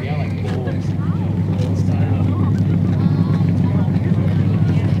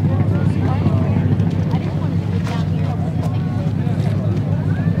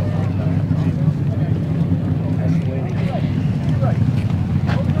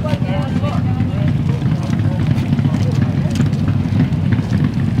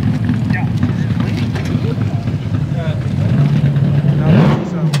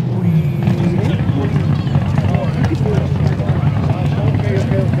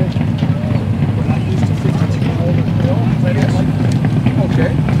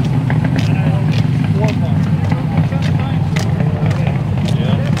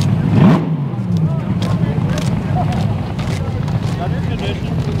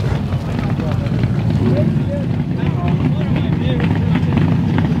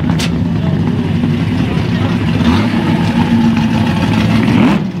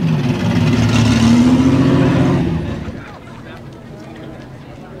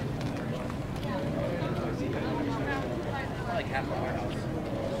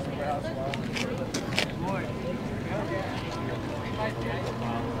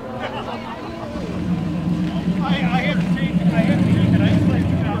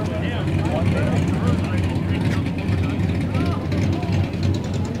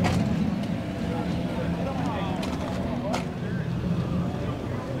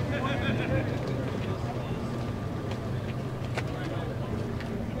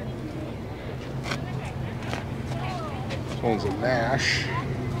 This one's a Nash.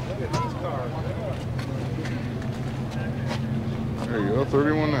 There you go,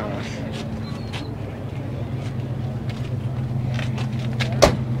 31 Nash.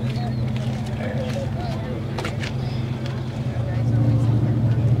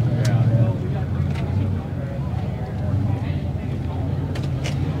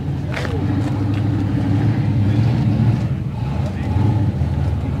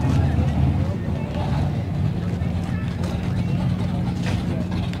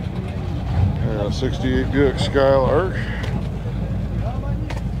 Yeah, 68 Buick Skylark.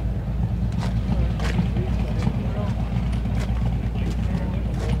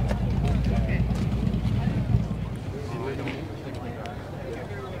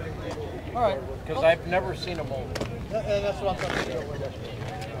 Because I've never seen a mold. That's what I'm talking about.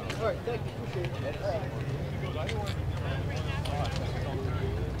 All right, thank you. Appreciate it.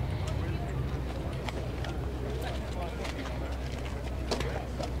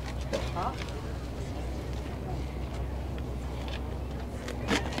 Huh?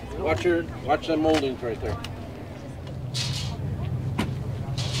 Watch the moldings right there.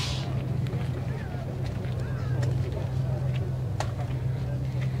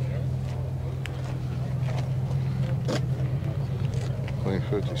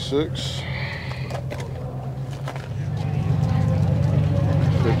 56.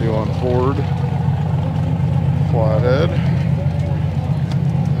 51 Ford flathead.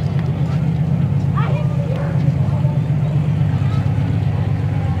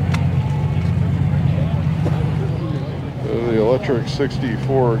 The electric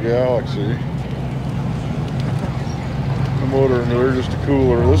 64 Galaxy. The motor in there, just a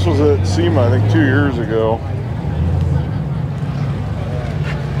cooler. This was at SEMA, I think, 2 years ago.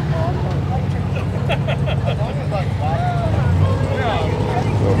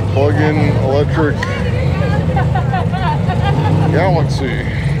 The plug-in electric Galaxy.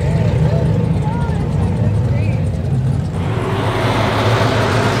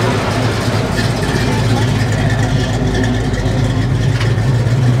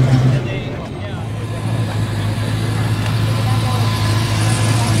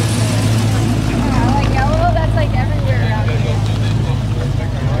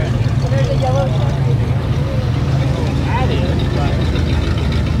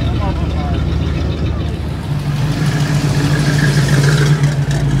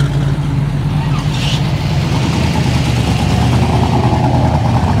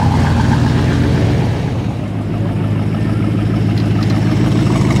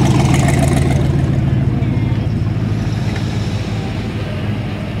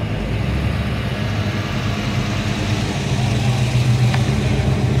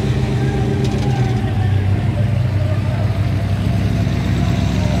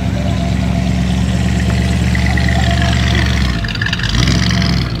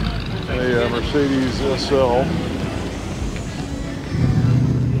 Mercedes SL.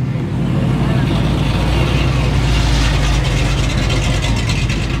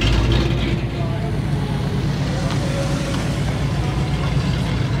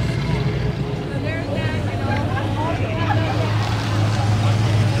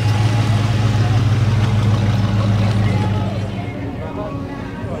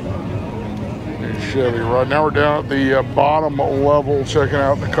 Chevy. Right now we're down at the bottom level, checking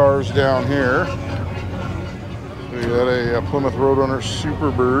out the cars down here. We got a Plymouth Roadrunner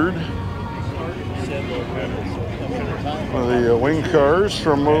Superbird. One of the wing cars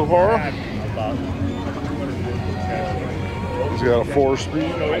from Mohar. He's got a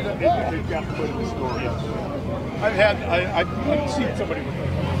 4-speed. I've seen somebody with that.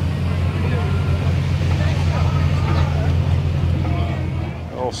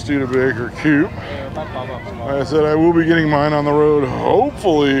 Studebaker coupe. Like I said, I will be getting mine on the road,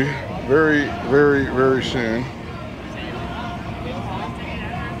 hopefully very, very, very soon.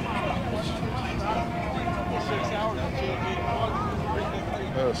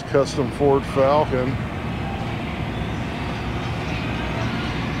 That's custom Ford Falcon.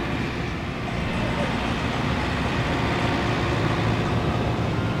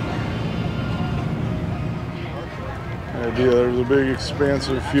 Idea, there's a big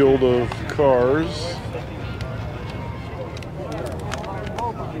expansive field of cars.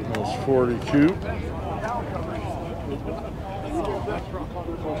 That's 40 coupe.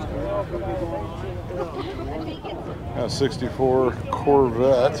 64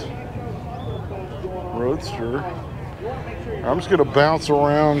 Corvette Roadster. I'm just going to bounce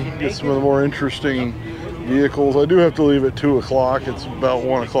around, get some of the more interesting vehicles. I do have to leave at 2 o'clock. It's about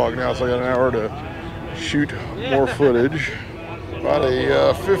 1 o'clock now, so I got an hour to shoot more footage. About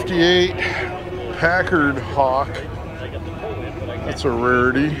a 58 Packard Hawk. That's a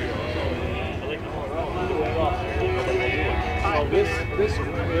rarity.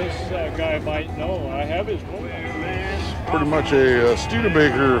 This guy might know. I have his phone. It's pretty much a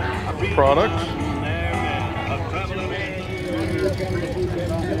Studebaker product.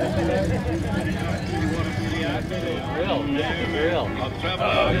 Real.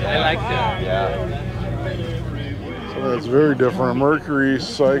 I like that. Yeah. So that's very different. A Mercury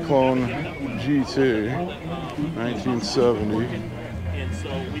Cyclone GT, 1970. And so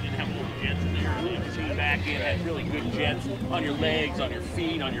we didn't have little jets in there. So you back in, had really good jets on your legs, on your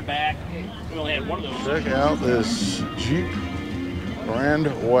feet, on your back. We only had one of those. Check out this Jeep Grand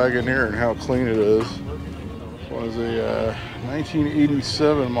Wagoneer and how clean it is. This one is a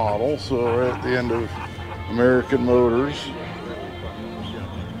 1987 model, so right at the end of American Motors.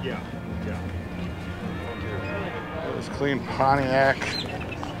 This clean Pontiac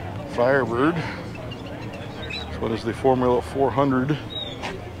Firebird. This one is the Formula 400.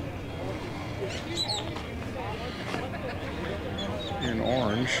 In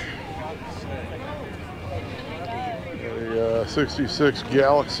orange. A 66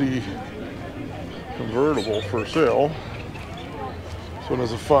 Galaxy convertible for sale. This one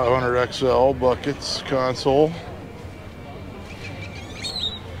is a 500 XL, buckets, console.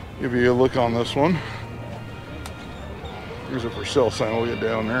 Give you a look on this one. Here's a for sale sign. We'll get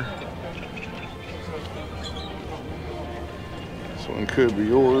down there. This one could be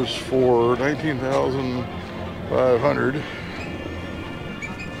yours for $19,500.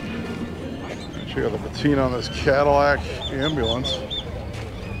 Check out the patina on this Cadillac ambulance.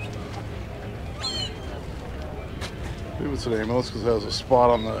 I believe it's an ambulance because it has a spot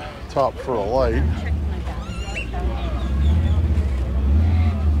on the top for a light.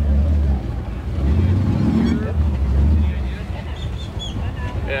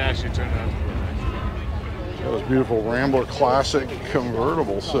 Yeah, actually turned out. That was beautiful Rambler Classic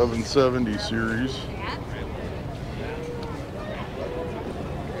convertible 770 series.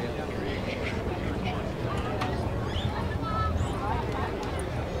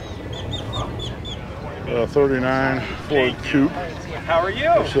 A 39 Ford Coupe. How are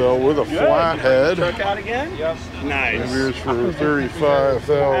you? So with a flathead. Truck out again? Yes. Nice. Maybe it's for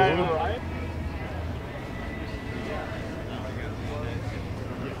 $35,000.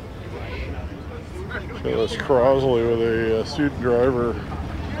 So this Crosley with a student driver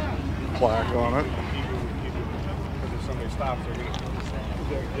plaque on it. If somebody stops, they're just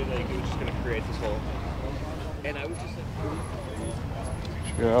going to create this whole. And I was just like.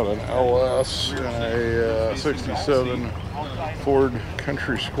 Got an LS and a 67 Ford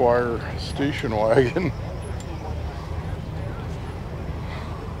Country Squire station wagon.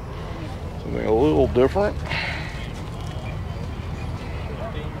 Something a little different.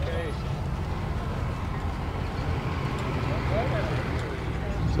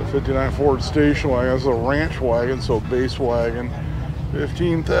 It's a 59 Ford station wagon. It's a ranch wagon, so base wagon.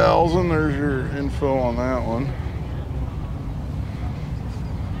 $15,000. There's your info on that one.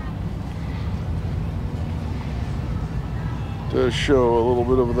 Does show a little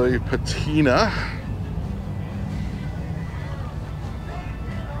bit of the patina.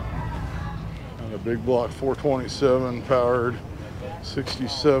 And a big block 427 powered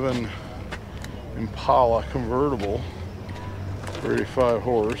 67 Impala convertible for 85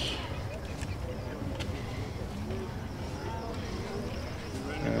 horse.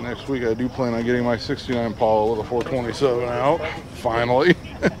 And next week I do plan on getting my 69 Impala with a 427 out, finally.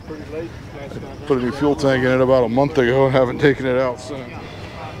 Put a new fuel tank in it about a month ago and haven't taken it out since.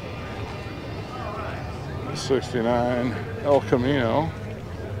 69 El Camino.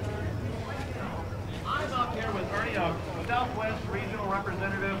 I'm up here with Ernie, Southwest Regional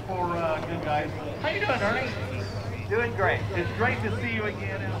Representative for Goodguys. How you doing, Ernie? Doing great. It's great to see you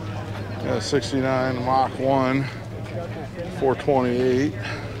again. Yeah, 69 Mach 1, 428.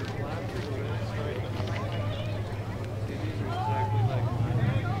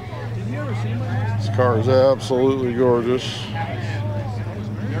 This car is absolutely gorgeous.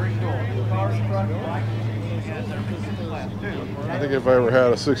 I think if I ever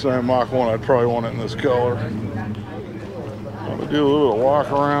had a 69 Mach 1, I'd probably want it in this color. I'm gonna do a little bit of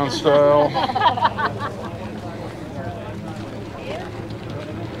walk around style.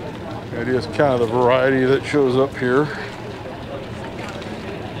 The idea is kind of the variety that shows up here.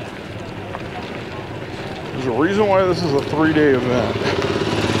 There's a reason why this is a 3-day event.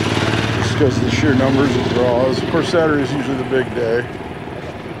 Because of the sheer numbers of draws. Of course, Saturday is usually the big day.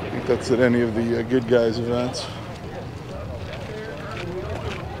 I think that's at any of the Goodguys events.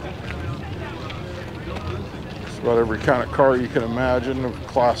 It's about every kind of car you can imagine of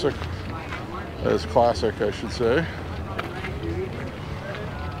classic, as classic, I should say.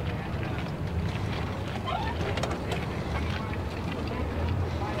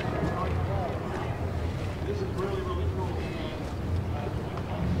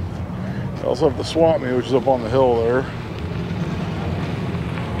 I also have the Swap Me, which is up on the hill there.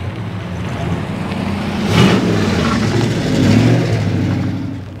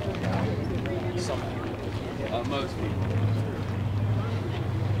 Most people.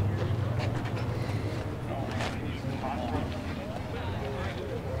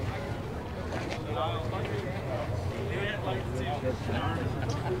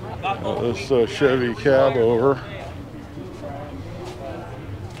 This Chevy cab over.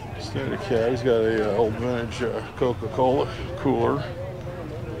 Standard cab. He's got a old vintage Coca-Cola cooler,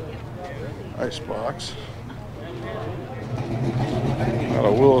 ice box. Got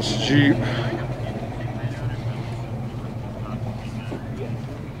a Willis Jeep.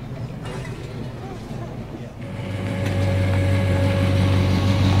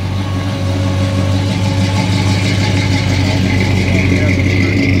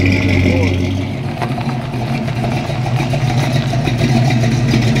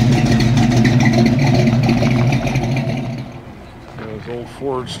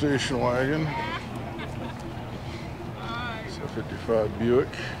 Ford station wagon. It's a 55 Buick.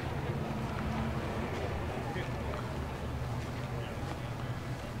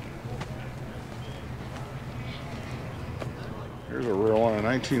 Here's a real one, a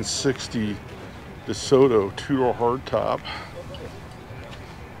 1960 DeSoto two-door hardtop.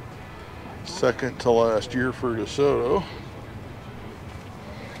 Second to last year for DeSoto.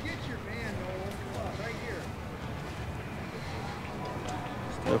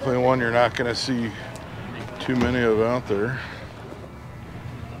 Definitely one you're not going to see too many of out there.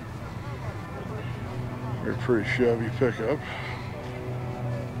 They're a pretty Chevy pickup.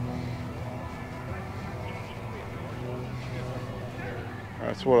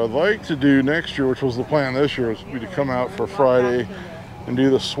 That's what I'd like to do next year, which was the plan this year, was to come out for Friday and do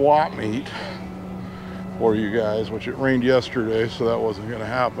the swap meet for you guys, which it rained yesterday, so that wasn't going to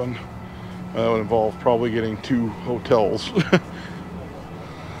happen. That would involve probably getting 2 hotels.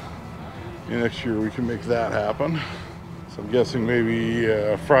 Next year we can make that happen. So I'm guessing maybe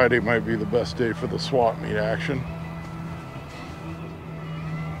Friday might be the best day for the swap meet action.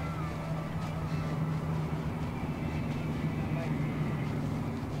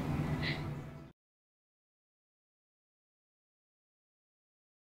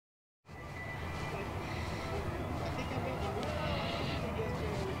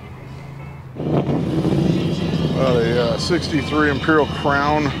 A 63 Imperial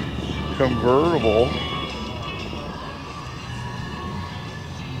Crown convertible.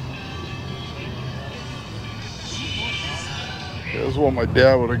 This is what my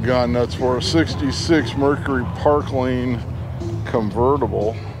dad would have gone nuts for, a 66 Mercury Park Lane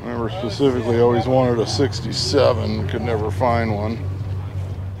convertible. I remember specifically always wanted a 67, could never find one.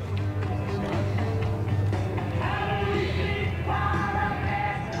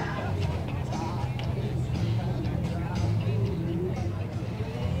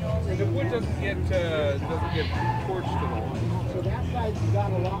 The wood doesn't get torched at all. So that side's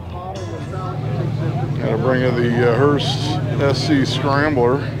got a lot hotter without. Gotta bring in the Hearst SC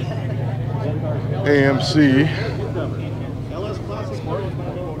Scrambler AMC. LS Classic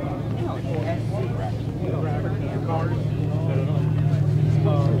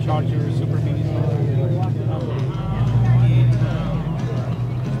Charger, Super Mini.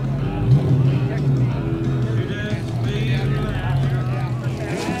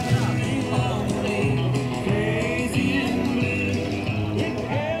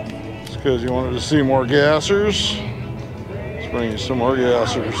 Because you wanted to see more gassers, let's bring you some more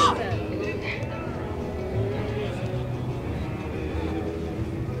gassers.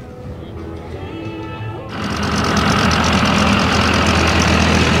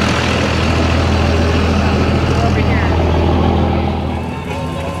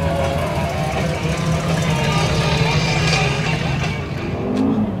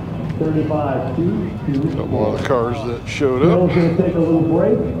 Couple of the cars that showed up. Bill's going to take a little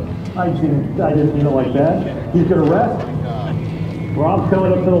break. I didn't mean it like that. He's going to rest. Rob's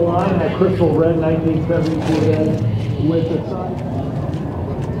coming up to the line, that crystal red 1972 head with the side.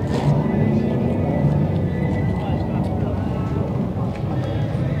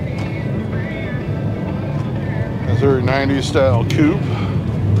 Missouri 90s style coupe.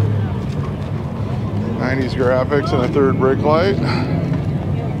 90s graphics and a third brake light.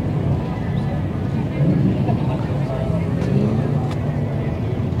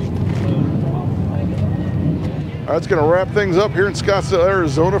 That's going to wrap things up here in Scottsdale,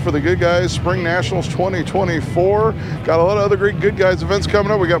 Arizona for the Good Guys Spring Nationals 2024. Got a lot of other great Good Guys events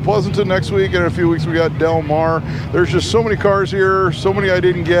coming up. We got Pleasanton next week, and in a few weeks we got Del Mar. There's just so many cars here, so many I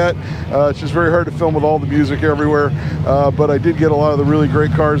didn't get. It's just very hard to film with all the music everywhere, but I did get a lot of the really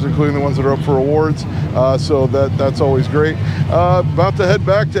great cars, including the ones that are up for awards, so that's always great. About to head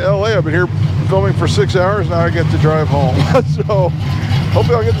back to LA. I've been here filming for 6 hours, now I get to drive home. So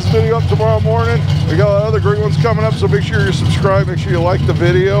hopefully I'll get this video up tomorrow morning. We got a lot of other great ones coming up, so make sure you're subscribed, make sure you like the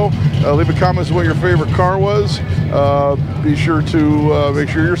video, leave a comment as what your favorite car was. Be sure to make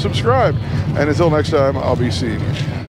sure you're subscribed. And until next time, I'll be seeing you.